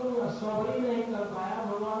कंट्रोल करूंगा, सौभरी नहीं कर पाया,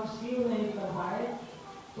 भगवान शिव नहीं कर पाए,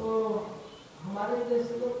 तो हमारे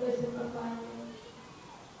जैसे लोग कैसे कर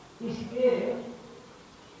पाएंगे। इसलिए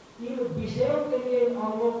इन विषयों के लिए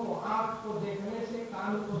अंगों को, आंख को देखने से,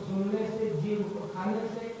 कान को सुनने से, जीभ को खाने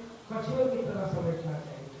से कछुए की तरह समझना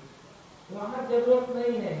चाहिए। वहाँ जरूरत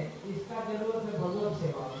नहीं है, इसका जरूरत है भगवत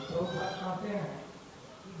सेवा। तो कहते हैं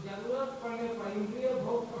कि जरूरत पड़ने पर इंद्रिय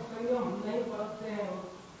भोग पर संयम नहीं बरतते हैं,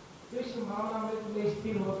 कृष्ण भावनामृत में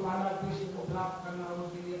स्थिर हो पाना, कृष्ण को प्राप्त करना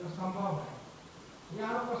उनके लिए असंभव है।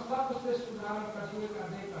 यहाँ पर सबसे उदाहरण कछुए का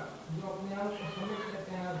देकर जो अपने आप को समझ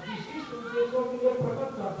लेते हैं, विशिष्ट उद्देश्यों के लिए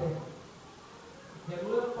प्रकट करते हैं,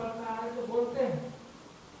 जरूरत पड़ता है तो बोलते हैं।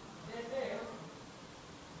 जैसे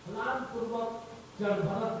प्लान पूर्वक जब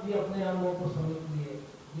भरत जी अपने अंगों को समझ लिए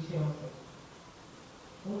विषयों से,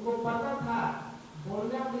 उनको पता था,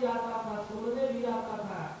 बोलना भी आता था, सुनने भी आता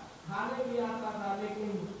था, खाने भी आता था, लेकिन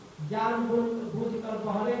जानबूझ कर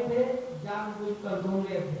बहरे थे, जानबूझ कर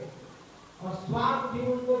गूंगे थे, और स्वाद भी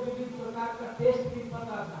उनको विविध प्रकार का टेस्ट भी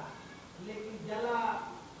पता था, लेकिन जला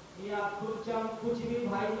या खुरचम कुछ भी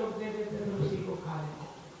भाई लोग दे देते थे, उसी को खा लेते,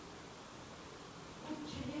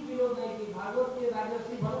 कुछ भी विरोध नहीं की। भागवत के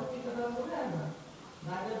राजर्षि भरत की कथा सुने हैं ना।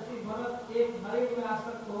 राजर्षि भरत एक हरिण में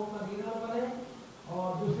आसक्त होकर हिरण बने,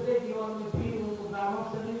 और दूसरे जीवन में फिर उनको ब्राह्मण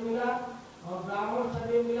शरीर मिला, और ब्राह्मण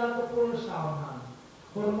शरीर मिला तो पूर्ण सावधान,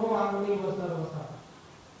 कुर्मो आंगली व सर्वसा,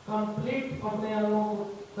 कंप्लीट अपने अंगों को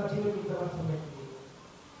कछुए की तरह समझ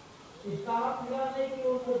लिए। इसका अर्थ यह नहीं कि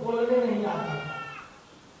उनको बोलने नहीं आता था,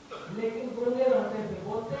 लेकिन बोलने रहते थे,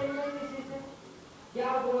 बोलते ही नहीं किसी से,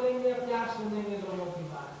 क्या बोलेंगे, क्या सुनेंगे लोगों की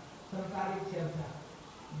बात, संसारिक चर्चा।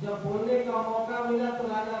 जब बोलने का मौका मिला तो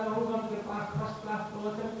राजा रघुगण के पास फर्स्ट क्लास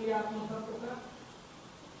प्रवचन किया आत्म तत्व का।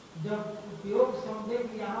 जब उपयोग समझे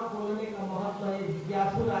कि यहाँ बोलने का महत्व है,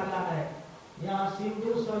 जिज्ञासु राजा है, यहाँ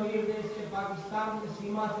सिंधु समीर देश से पाकिस्तान की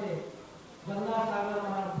सीमा से गंगा सागर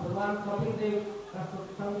भगवान कपिल देव का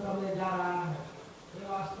सत्संग करने जा रहा है, ये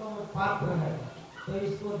वास्तव में पात्र है, तो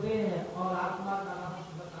इसको दें और आत्मा का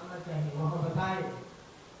रहस्य बताना चाहिए, वहाँ बताए।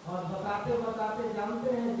 और बताते बताते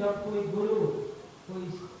जानते हैं, जब कोई गुरु, कोई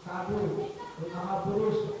साधु, कोई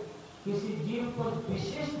महापुरुष किसी जीव पर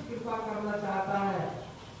विशिष्ट कृपा करना चाहता है,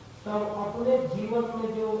 तब अपने जीवन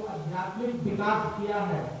में जो आध्यात्मिक विकास किया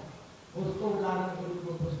है उसको उदाहरण के रूप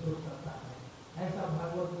में प्रस्तुत करता है। ऐसा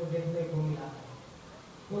भागवत में देखने को मिला है।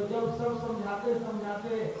 तो जब सब समझाते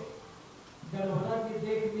समझाते जब भरत जी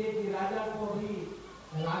देख लिए कि राजा को अभी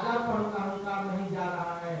राजापन का अहंकार नहीं जा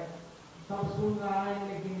रहा है, सब सुन रहा है,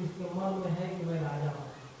 लेकिन इसके मन में है कि मैं राजा हूँ,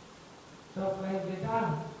 तब कहे बेटा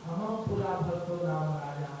हम पूरा भरतो नाम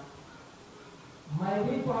राजा, मैं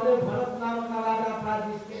भी पहले भरत नाम का राजा था,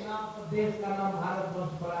 जिसके नाम पर देश का नाम भारत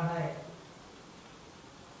वर्ष पड़ा है।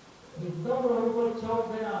 एकदम रघुवर चौक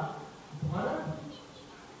गया, भरत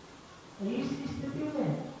इस स्थिति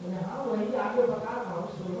में, हाँ वही आगे बता रहा हूँ,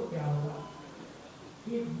 सुनो क्या होगा।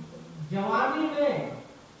 कि जवानी में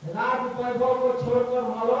राज वैभव को छोड़कर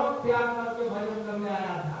मलोक त्याग करके भजन करने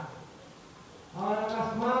आया था, और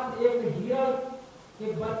अकस्मात एक हिरण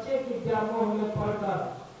के बच्चे की व्यामोह में पड़कर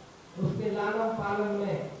उसके लालन पालन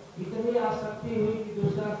में इतनी आसक्ति हुई कि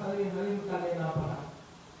दूसरा शरीर हरिण का लेना पड़ा,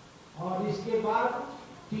 और इसके बाद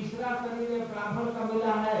तीसरा शरीर ब्राह्मण का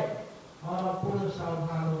मिला है, और पूर्ण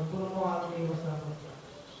सावधान हो, दोनों आदमी वो सब।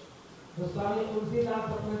 गोस्वामी तुलसीदास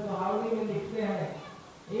अपने दोहावली में लिखते हैं,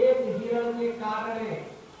 एक हिरण के कारण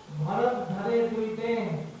भरत धरे दुईते,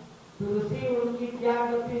 तुलसी उनकी क्या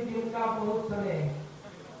गति जिनका बहुत सने।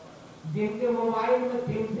 जिनके मोबाइल में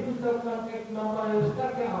 3 सब कॉन्टेक्ट नंबर है, उसका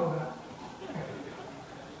क्या होगा,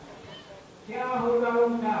 क्या होगा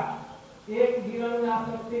उनका। एक हिरण में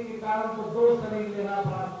आसक्ति के कारण तो 2 शरीर लेना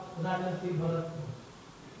पड़ा राजर्षि भरत को।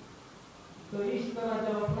 तो इस तरह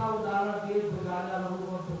जब अपना उदाहरण दिए तो राजा लोगों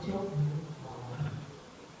को पूछो,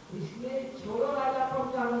 इसलिए छोड़ो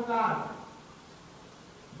राजापन का अहंकार,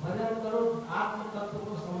 भजन करो, आत्म तत्व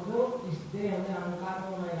को समझो। इस देह में अहंकार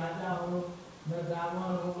में मैं राजा हूँ, मैं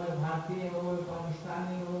ब्राह्मण हूँ, मैं भारतीय हूँ, मैं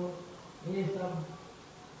पाकिस्तानी हूँ, ये सब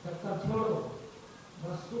चक्कर छोड़ो।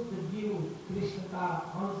 बस शुद्ध जीव कृष्ण का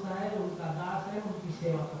अंश है, उनका दास है, उनकी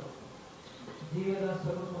सेवा करो। जीव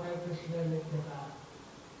स्वरूप है कृष्ण नित्यता।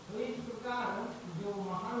 तो इस प्रकार जो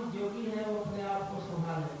महान योगी है वो अपने आप को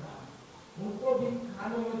संभाल लेता है। उनको भी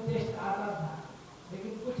खाने में टेस्ट आता था,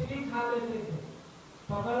 लेकिन कुछ भी खा लेते थे,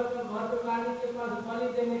 पकड़ कर भद्रकाली के पास बलि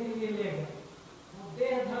देने के लिए ले गए। वो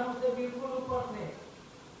देह धर्म से बिल्कुल ऊपर थे,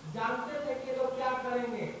 जानते थे कि लोग क्या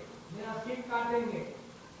करेंगे, मेरा सिर काटेंगे।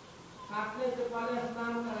 काटने से पहले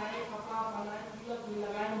स्नान कराए, कपड़ा पहनाए, तिलक भी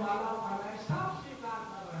लगाए, माला पहनाए, सब स्वीकार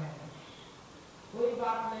कर रहे हैं। कोई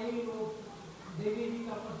बात नहीं, वो देवी जी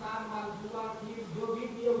का प्रसाद मालपुआ खीर जो भी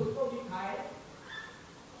दिए उसको भी खाए।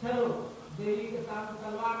 चलो देवी के साथ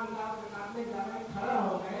तलवार निकाल के काटने जा रहे, खड़ा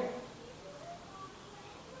हो गए।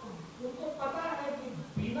 उनको पता है कि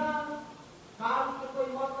बिना काल के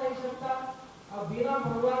कोई मर नहीं सकता और बिना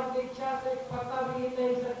भगवान की इच्छा से पता भी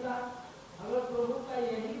नहीं सकता। अगर प्रभु का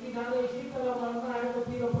यही विधान इसी तरह मानना है तो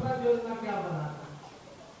फिर अपना योजना क्या बनाना,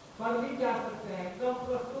 पर भी जा सकते हैं एकदम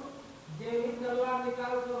प्रस्तुत। देवी तलवार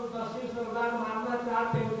निकाल कर 10 सरदार मारना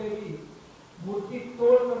चाहते हुए भी मूर्ति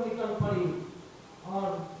तोड़ कर निकल पड़ी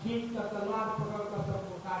और खींच कर तलवार पकड़ कर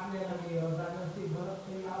सबको काटने लगी। और राजर्षि भरत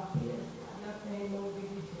से आप भी आ जाते हैं लोगों के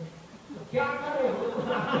पीछे, तो क्या करे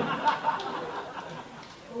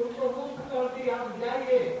उनको मुक्त कर दिया, आप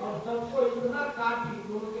जाइए। और सबको इतना काटी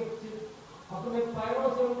कि उनके अपने पैरों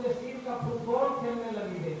से उनके सिर का फुटबॉल खेलने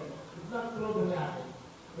लगी है, इतना क्रोध में आ गए।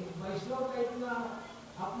 एक वैष्णव का इतना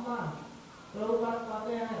अपमान। प्रभुपाद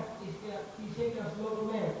कहते हैं इसके पीछे के श्लोक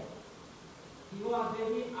में कि वह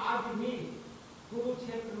देवी आज भी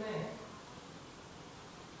कुरुक्षेत्र में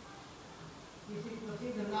किसी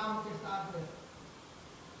प्रसिद्ध नाम के साथ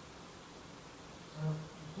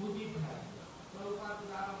पूजित है। प्रभुपाद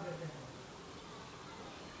उदाहरण देते हैं।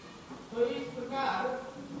 तो इस प्रकार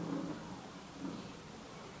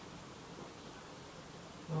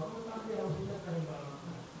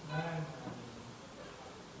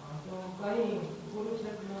तो कहीं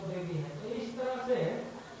कुरुक्षेत्र में देवी है। तो इस तरह से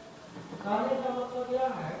कहने का मतलब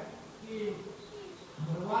यह है कि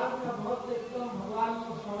भगवान का भक्त एकदम भगवान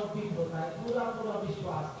को समर्पित होता है, पूरा पूरा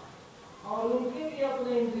विश्वास, और उनके लिए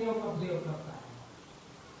अपने इंद्रियों का प्रयोग करता है।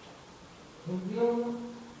 इंद्रियों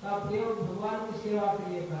का प्रयोग भगवान की सेवा के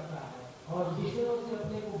लिए करता है और विषयों से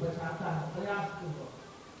अपने को बचाता है प्रयास पूर्वक।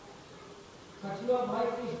 कछुआ भय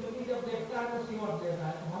की स्थिति जब देखता है तो सिमट देता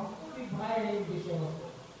है। तो हमको भी भय है इन विषयों से।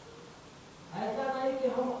 ऐसा नहीं कि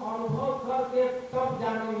हम अनुभव करके तब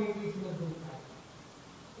जानेंगे कि इसमें दुख है।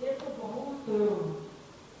 ये तो बहुत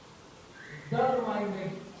डर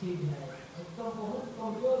माइंडेड चीज है, एकदम बहुत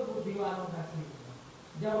कमजोर बुद्धि वालों का चीज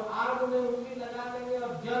है। जब आग में उंगली लगा देंगे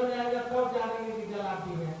और जल जाएगा तब जानेंगे कि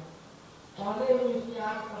जलाती है। पहले ही उसकी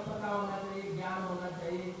आग का पता होना चाहिए, ज्ञान होना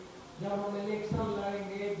चाहिए। जब हम इलेक्शन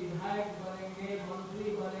लड़ेंगे, विधायक बनेंगे, मंत्री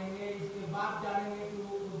बनेंगे, इसके बाद जानेंगे कि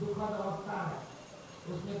वो दुखद अवस्था है,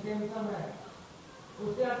 उसमें टेंशन है।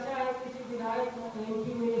 उससे अच्छा है किसी विधायक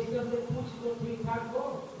एमपी मिनिस्टर से पूछ लो ठीक ठाक हो,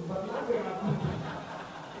 बता देगा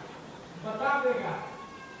बता देगा।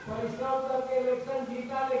 परिश्रम करके इलेक्शन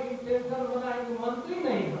जीता लेकिन टेंशन बना है कि मंत्री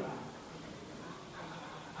नहीं बना।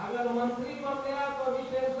 अगर मंत्री बन गया तो अभी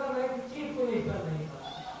टेंशन है कि चीफ मिनिस्टर नहीं बना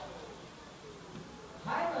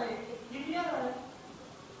है ना, क्लियर है।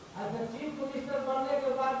 अच्छा चीफ मिनिस्टर बनने के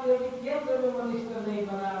बाद यदि केंद्र में मिनिस्टर नहीं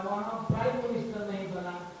बना, वहाँ प्राइम मिनिस्टर नहीं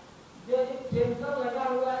बना, जो टेंशन लगा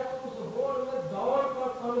हुआ है तो उस रोड में दौड़ कर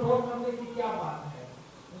अनुभव करने की क्या बात है,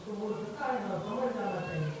 उसको मूर्खता है ना, समझ जाना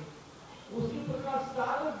चाहिए। उसी प्रकार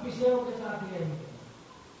सारे विषयों के साथ यही है,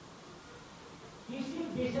 किसी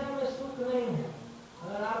विषय में सुख नहीं है।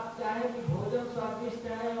 अगर आप चाहें कि भोजन स्वादिष्ट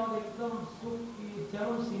है और एकदम सुख की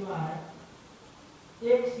चरम सीमा है,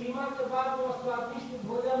 एक सीमा के बाद वो स्वादिष्ट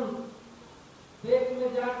भोजन पेट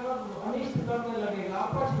में जाकर अनिष्ट करने लगेगा,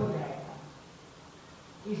 अपच हो जाएगा।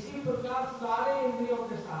 इसी प्रकार सारे इंद्रियों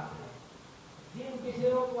के साथ है। जिन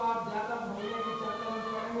विषयों को आप ज्यादा भोगने के चक्कर में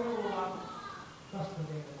पड़ेंगे वो आप कष्ट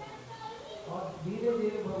देंगे और धीरे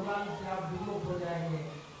धीरे भगवान से आप विमुख हो जाएंगे।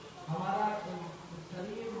 हमारा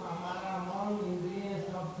शरीर, हमारा मन, इंद्रिय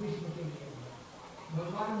सब कृष्ण के लिए है।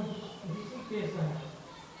 भगवान ऋषिकेश है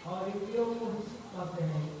और इंद्रियों को ऋषि कहते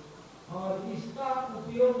हैं और इसका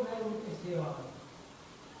उपयोग है उनकी सेवा में।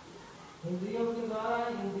 इंद्रियों के द्वारा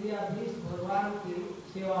इंद्रियाधीश भगवान की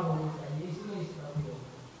सेवा होनी चाहिए, इसमें इसका उपयोग है।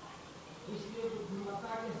 इसलिए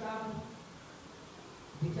बुद्धिमत्ता के साथ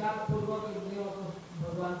विचार पूर्वक इंद्रियों को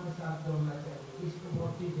भगवान के साथ जोड़ना चाहिए। इसको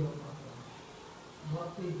भक्ति योग कहते हैं।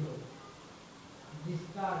 भक्ति योग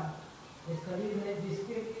जिसका शरीर है,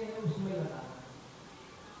 जिसके लिए है, उसमें लगाना है।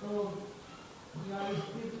 तो यह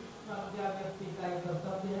स्थिर व्यक्ति का एक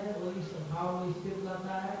कर्तव्य है, वही स्वभाव में स्थिर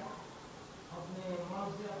रहता है, अपने मन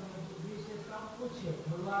से अपने बुद्धि से सब कुछ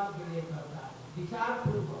भगवान के लिए करता है। विचार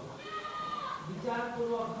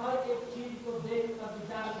पूर्वक हर एक चीज को देख कर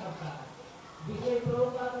विचार करता है। विषय प्रयोग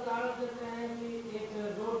का उदाहरण देते हैं कि एक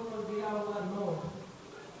रोड पर गिरा हुआ नोट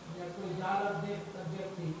या कोई जालर देख कर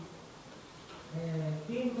व्यक्ति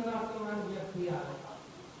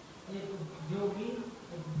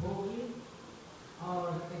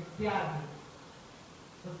त्यागी।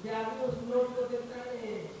 तो त्यागी उस नोट को देखता है,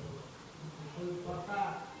 कोई पत्ता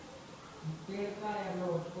पेड़ का या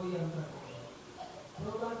नोट कोई अंतर नहीं।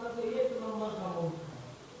 भगवान का तो एक नंबर का नोट है,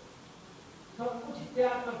 सब कुछ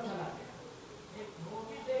त्याग कर चला गया। एक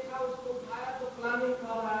भोगी देखा, उसको उठाया तो प्लानिंग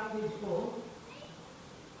कर रहा है कि इसको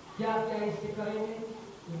क्या क्या इससे करेंगे,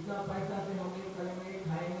 इतना पैसा से हम ये करेंगे,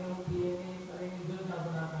 खाएंगे, हम पिएंगे, करेंगे, जो क्या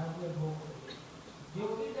बनाता है वो भोग।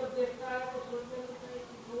 योगी जब देखता है तो सोचने लगता है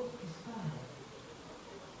कि नोट किसका है,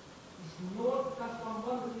 इस नोट का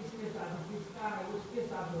संबंध किसके साथ, किसका है, उसके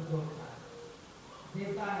साथ वो जोड़ता है,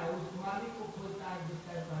 देता है, उस मालिक को खोजता है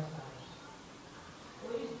जिसका पैसा है।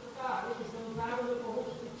 तो इस प्रकार इस संसार में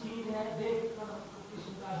बहुत सी चीज है, देख कर हमको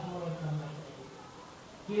कृष्ण का स्मरण करना चाहिए।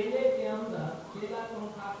 केले के अंदर, केला को हम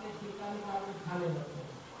खाते, छिलका निकाल के खाने लगते हैं।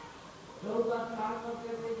 लोग काम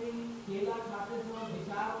करते थे कि केला खाते समय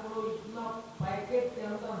विचार करो, इतना पैकेट के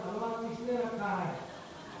अंदर हलवा किसने रखा है,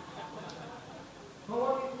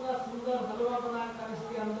 कौन इतना सुंदर हलवा बनाकर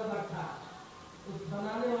इसके अंदर रखा, उस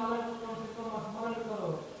बनाने वाला को कम से कम स्मरण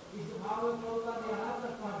करो। इस भाव में लोग यहाँ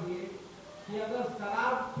तक पहुंचिए कि अगर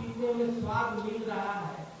शराब पीने में स्वाद मिल रहा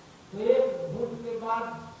है तो एक घूंट के बाद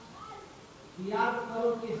याद करो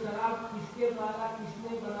कि शराब किसके द्वारा,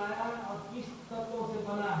 किसने बनाया और किस तत्वों से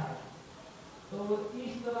बना है। तो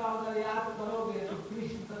इस तरह अगर याद करोगे तो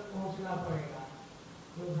कृष्ण तक पहुंचना पड़ेगा।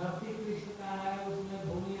 तो धरती कृष्ण का है, उसमें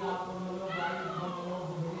भूमि आप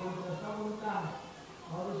सब उनका है,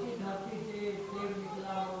 और उसी धरती से पेड़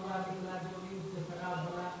निकला, मौका निकला, जो भी उससे शराब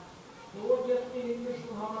बना, तो वो व्यक्ति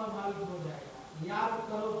कृष्ण भावना भावित हो जाएगा। याद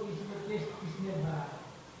करो कि इसमें टेस्ट किसने भरा है।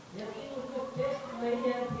 यदि उसमें टेस्ट नहीं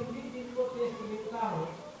है फिर भी जिनको टेस्ट मिलता हो,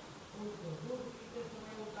 उनको दूध पीते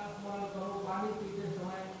समय उनका स्मरण करो, पानी पीते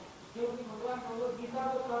समय, क्योंकि भगवान भगवत गीता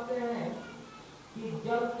में कहते हैं कि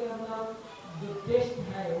जल के अंदर जो टेस्ट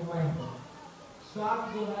है वो मैं हूँ,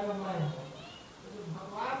 स्वाद जो है वो मैं हूँ। तो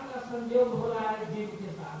भगवान का संयोग हो रहा है जीव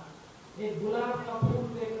के साथ, एक गुलाब का फूल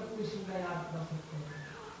देकर कृष्ण का याद कर सकते हैं,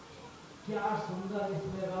 क्या सुंदर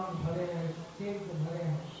इसमें रंग भरे हैं, सेंट भरे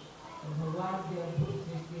हैं, तो भगवान की अद्भुत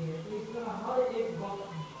सृष्टि है। तो इस तरह हर एक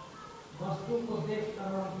वस्तु को देख कर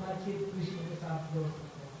हम अपना चित्त कृष्ण के साथ जोड़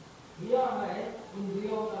सकते हैं। यह है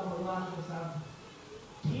इंद्रियों का भगवान के साथ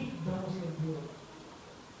ठीक ढंग से उपयोग।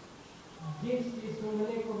 जिस चीज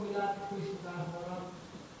सुनने को मिला तो कृष्ण का स्मरण,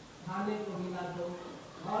 खाने को मिला तो,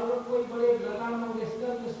 और वो कोई बड़े लता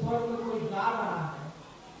मंगेशकर के स्वर में कोई गा रहा है,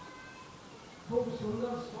 खूब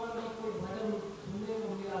सुंदर स्वर में कोई भजन सुनने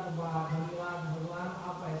को मिला तो वाह धन्यवाद भगवान,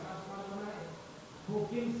 आप ऐसा स्वर बनाए।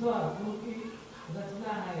 कोकिल स्वर उनकी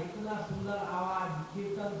रचना है, इतना सुंदर आवाज,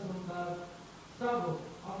 कीर्तन सुंदर, सब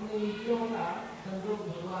अपने इंद्रियों का संयोग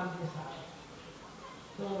भगवान के साथ।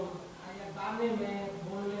 तो गाने में,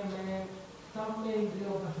 बोलने में, सब में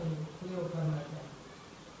इंद्रियों का प्रयोग करना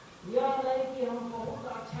चाहिए। यह नहीं कि हम बहुत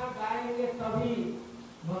अच्छा गाएंगे तभी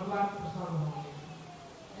भगवान प्रसन्न होंगे,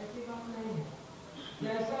 ऐसी बात नहीं है।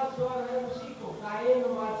 जैसा स्वर है उसी को कायेन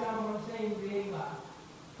वाचा मन से इंद्रियवा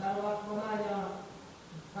सर्वात्मना, यह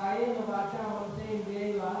कायेन वाचा मन से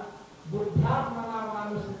इंद्रियवा बुद्ध्यात्मना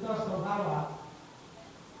मानुषित स्वभाव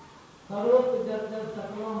करोत जब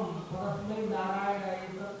सकलम परस्मै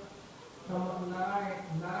नारायण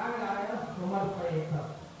नारायणाय समर्पयेत।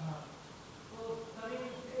 तो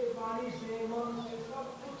शरीर से, वाणी से, मन से, सब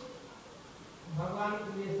कुछ भगवान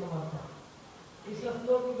के लिए समर्पण। इस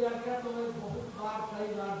श्लोक की व्याख्या तो मैं बहुत बार,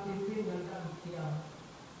 कई बार 3-3 घंटा किया है।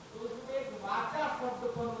 तो उसमें एक वाचा शब्द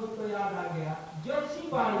पर मुझको याद आ गया, जो सी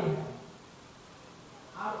वाणी है,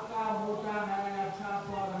 आपका मोटा है, अच्छा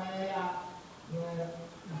स्वर है, या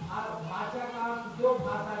भाषा का जो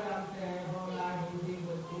भाषा जानते हैं, बंगला, हिंदी,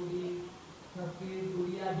 भोजपुरी, संस्कृत,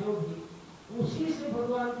 उड़िया, जो भी, उसी से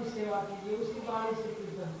भगवान की सेवा कीजिए, उसी वाणी से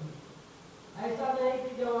कीर्तन कीजिए। ऐसा नहीं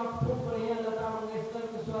कि जब आप खूब बढ़िया लता मंगेशकर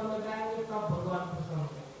के स्वर में गाएंगे तब भगवान प्रसन्न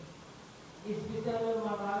होंगे। इस विषय में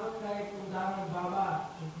महाभारत का एक उदाहरण बाबा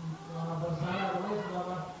बरसाना रमेश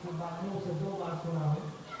बाबा के मुँह से 2 बार सुना हो।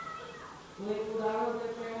 तो एक उदाहरण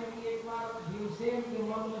देते हैं कि एक बार भीमसेन के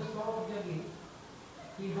मन में शौक जगी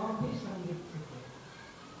कि हम भी संगीत सीखें,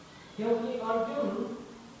 क्योंकि अर्जुन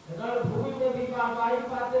रणभूमि में भी वाहवाही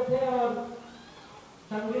पाते थे और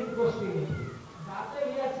संगीत गोष्ठी में भी गाते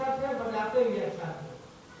भी अच्छा थे, बजाते भी अच्छा थे।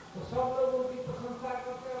 तो सब लोग उनकी प्रशंसा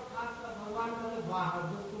करते और खासकर भगवान का बाहर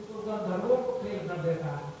जो तुमको गंधर्वों को फेल कर देता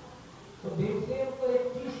है। तो भीमसेन को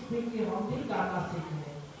एक चीज थी कि हम भी गाना सीख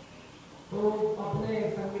लें। तो अपने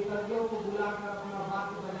संगीतज्ञों को बुलाकर अपना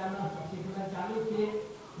बात बजाना सीखना चालू किए,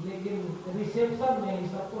 लेकिन रिसेप्शन में ही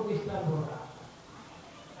सबको डिस्टर्ब हो रहा।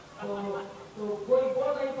 तो कोई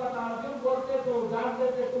बोल नहीं पाता, अर्जुन बोलते तो डांट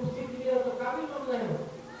देते, तुम सीख लिया तो काबिल बन रहे हो।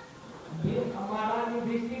 महाराज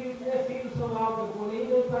युधिष्ठिर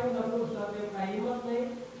भाई नपुंसक का हिम्मत नहीं,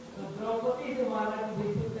 तो द्रौपदी से महाराज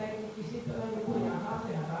युधिष्ठिर कहे कि किसी तरह इनको यहाँ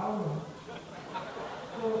से हटाओ ना।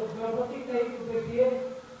 तो द्रौपदी कही कि देखिए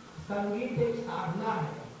संगीत एक साधना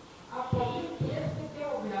है, आप पब्लिक प्लेस पे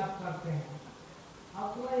क्यों अभ्यास करते हैं?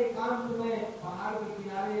 अपना एकांत में पहाड़ के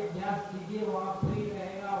किनारे अभ्यास कीजिए, वहाँ फ्री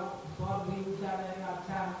रहेगा, स्वर भी ऊंचा रहेगा,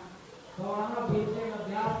 अच्छा है। तो वहाँ भीमसेन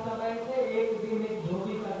अभ्यास कर रहे थे, एक दिन एक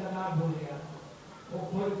धोबी का गधा भूल गया, वो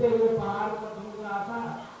खोलते हुए पहाड़ पर ढूंढ रहा था,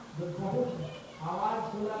 जब बहुत आवाज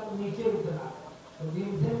सुना तो नीचे उतरा। तो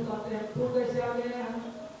भीमसेन कहते हैं तू कैसे आ गया है?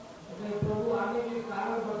 तो प्रभु आने के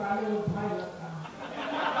कारण बताने में भय लगता है।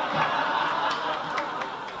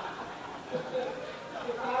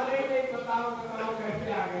 बताओ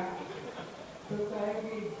कैसे आ गया? तो कहे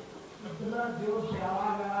कि इतना जोर से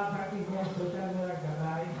आवाज आ रहा था कि मैं सोचा मेरा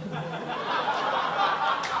गधा ही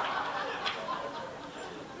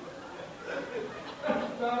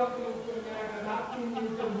मेरा गधा 3 दिन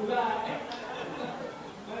से भूला है,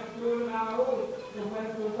 मैं सुन रहा हूँ, तो मैं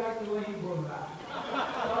सोचा कि वही बोल रहा है।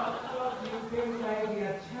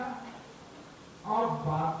 अच्छा, और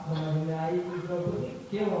बात समझ में आई कि प्रभु जी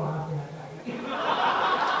क्यों वहां से हटाई।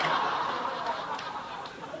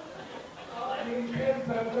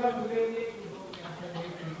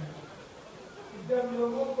 जब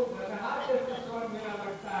लोगों को गधा से स्वर मेरा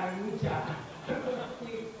लगता है ऊंचा,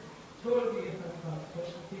 छोड़ दिए सब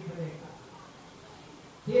सीखने का।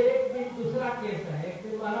 फिर एक दिन दूसरा केस है, एक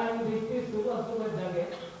दिन महाराज युधिष्ठिर सुबह सुबह जगे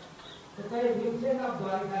तो कहे भीमसेन आप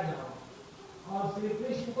द्वारिका जाओ और श्री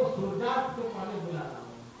कृष्ण को सूर्यास्त के पहले बुला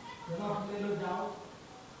लाओ, ले लो जाओ।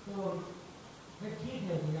 तो ठीक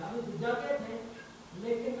है भैया, अभी तो जगे थे,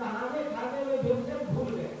 लेकिन नहाने खाने में भीमसेन भूल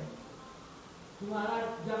गए। तुम्हारा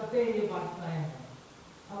जबते ये बात तय है,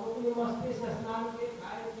 अब अपनी मस्ती से स्नान के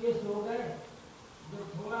खाए पिए सो गए। जो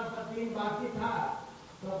थोड़ा सा दिन बाकी था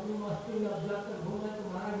तो अपनी मस्ती में अब जब तक घूमे तो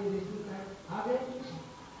महाराज युधिष्ठिर आ गए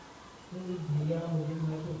भैया मुझे,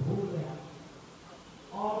 मैं तो भूल गया।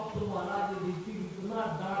 और तो महाराज युधिष्ठिर इतना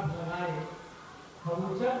डांट लगाए,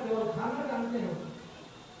 खबूचर केवल खाना जानते हो,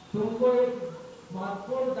 तुमको एक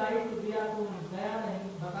महत्वपूर्ण दायित्व दिया, तुम गया नहीं,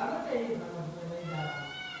 बताना चाहिए था मैं नहीं जा रहा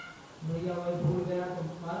भैया, मैं भूल गया। तो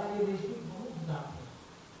महाराज युधिष्ठिर बहुत डांटे,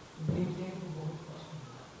 भीमसेन को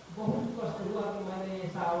बहुत कष्ट हुआ कि मैंने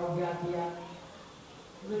ऐसा अवज्ञा किया।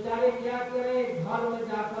 बेचारे क्या करें, घर में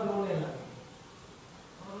जाकर रोने लगे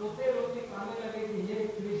और रोते रोते कहने लगे कि हे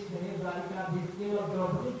कृष्ण, हे द्वारिकाधीश, केवल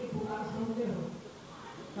द्रौपदी की पुकार सुनते हो,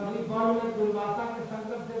 कभी वन में दुर्वासा के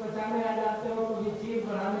संकट से बचाने आ जाते हो, कभी चीर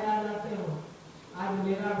बढ़ाने आ जाते हो, आज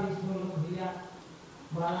मेरा भी सुन लो भैया।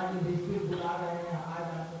 महाराज युधिष्ठिर बुला रहे हैं, आ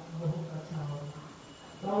जाते बहुत अच्छा होगा।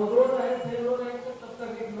 तो रो रहे थे, तब तक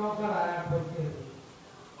एक नौकर आया खोलते हुए,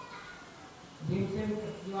 भीमसेन का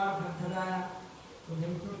द्वार खटखटाया। तो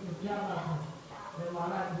भीमसेन को क्या बात है? मैं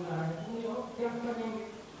महाराज बुलाए, क्या करेंगे?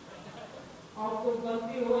 और तो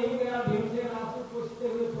गलती हो ही गया, भीमसेन आंसू पूछते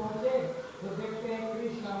हुए पहुंचे तो देखते हैं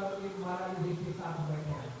कृष्ण और एक महाराज युधिष्ठिर साथ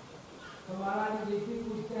बैठे हैं। तो महाराज युधिष्ठिर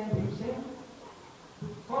पूछते हैं भीमसेन,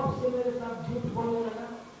 कब से मेरे साथ झूठ बोलने लगा?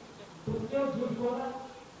 तुम क्यों झूठ बोला?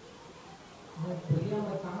 मैं भैया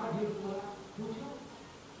मैं कहाँ झूठ बोला, पूछो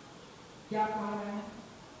क्या कह रहे हैं?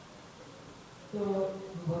 तो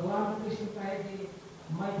भगवान कृष्ण कहे कि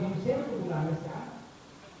मैं भीमसेन को बुलाने से आया।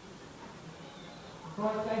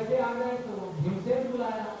 और कैसे आ गए? तो भीमसेन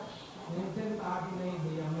बुलाया। भीमसेन कहा कि नहीं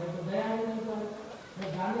भैया, मैं तो गया ही नहीं, तो मैं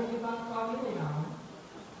जाने की बात तो आगे नहीं रहा हूँ,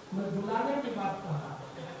 मैं बुलाने की बात कहा।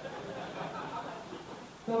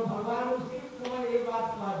 तो भगवान उसी समय ये बात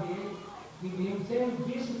कह दिए कि भीमसेन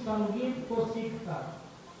जिस संगीत को सीखकर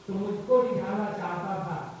तो मुझको रिझाना चाहता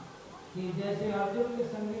था कि जैसे अर्जुन के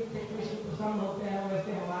संगीत से कृष्ण प्रसन्न होते हैं,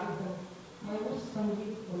 वैसे हमारे मैं उस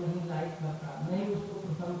संगीत को नहीं लाइक करता, नहीं उसको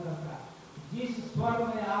पसंद करता। जिस स्वर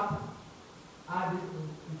में आप आज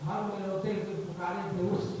घर में रोते हुए पुकारे थे,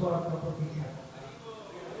 उस स्वर का प्रतीक्षा करता है,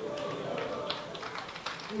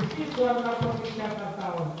 उसी स्वर का प्रतीक्षा करता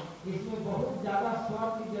हूँ। इसमें बहुत ज्यादा स्वर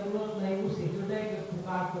की जरूरत नहीं, उस हृदय के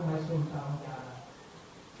पुकार को मैं सुनता हूँ।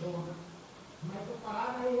 तो मैं तो पढ़ा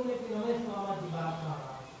नहीं हूँ, लेकिन रमेश बाबा की बात कर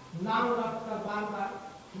रहा हूँ, नाम रख कर बार बार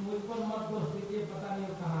मुझ पर मत दोष दीजिए, पता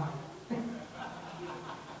नहीं कहाँ है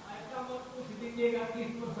ऐसा मत पूछ दीजिएगा किस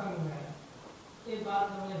प्रसंग में। ये बात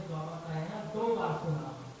रमेश बाबा का है, 2 बार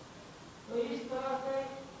सुना। तो इस तरह से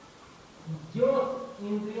जो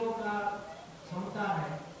इंद्रियों का क्षमता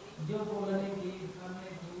है, जो बोलने की करने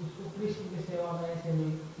की, उसको कृष्ण की सेवा में ऐसे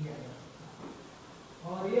नहीं किया जा सकता।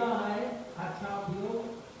 और यह है अच्छा उपयोग,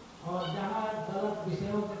 और जहाँ गलत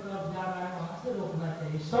विषयों की तरफ जा रहा है वहां से रोकना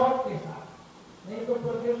चाहिए शौक के साथ, नहीं तो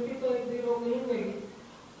प्रकृति तो एक दिन रोक नहीं देगी,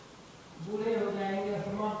 बूढ़े हो जाएंगे,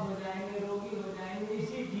 असमर्थ हो जाएंगे, रोगी हो जाएंगे,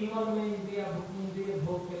 इसी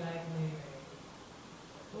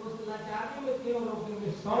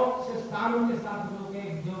शौक से काम के साथ लोग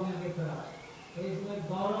एक जोगी की तरह, तो इसमें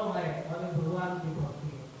गौरव है और भगवान की भक्ति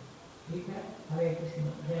है। ठीक है, हरे कृष्ण,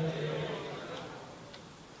 जय श्री राम।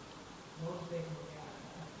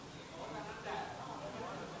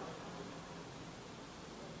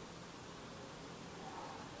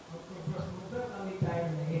 प्रश्नोत्तर का भी टाइम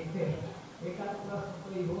नहीं है, एक आध प्रश्न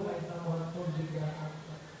कोई हो ऐसा महत्वपूर्ण जिज्ञासा।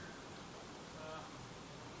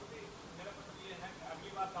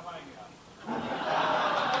 अगली बार कब आएंगे आप?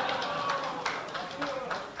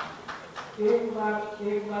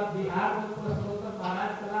 एक बार बिहार में प्रश्नोत्तर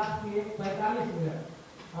महाराज क्लास की 45 मिनट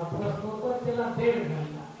और प्रश्नोत्तर चला 1.5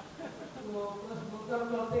 घंटा। तो प्रश्नोत्तर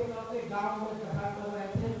करते करते गांव में कथा कर रहे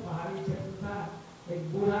थे, पहाड़ी क्षेत्र था, एक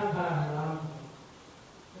बूढ़ा खड़ा है,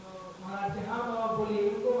 तो महाराज हाँ बाबा बोलिए,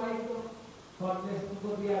 उनको भाई को फॉर्नेस उनको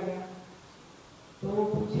दिया गया। तो वो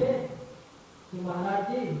पूछे कि महाराज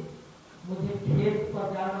जी मुझे खेत पर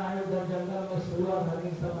जाना है, उधर जंगल में सुअर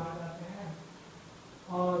हरिण सब आ जाते हैं,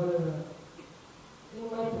 और तो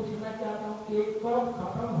मैं पूछना चाहता हूँ कि कब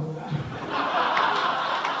खत्म होगा?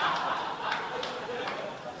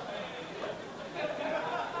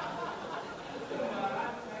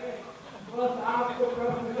 बस आपको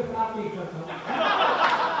प्रश्न के साथ ही खत्म।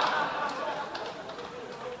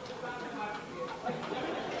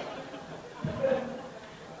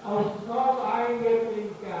 और कब आएंगे तो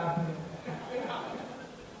इनके हाथ में,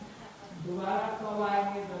 दोबारा कब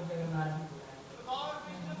आएंगे तो जगन्नाथ जी।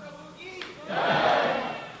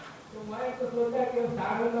 तो मैं तो सोचा कि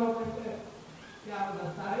 9:30 बजे क्या होगा,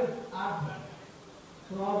 8:30।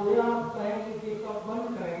 तो अब ये आप कहेंगे कि कब बंद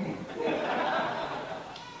करेंगे?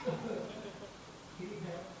 ठीक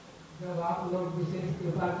है, जब आप लोग विशेष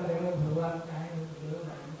कृपा करेंगे, भगवान चाहेंगे तो जरूर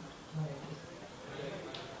आएंगे।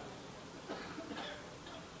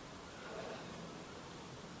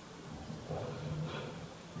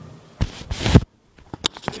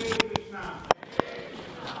 हरे कृष्ण।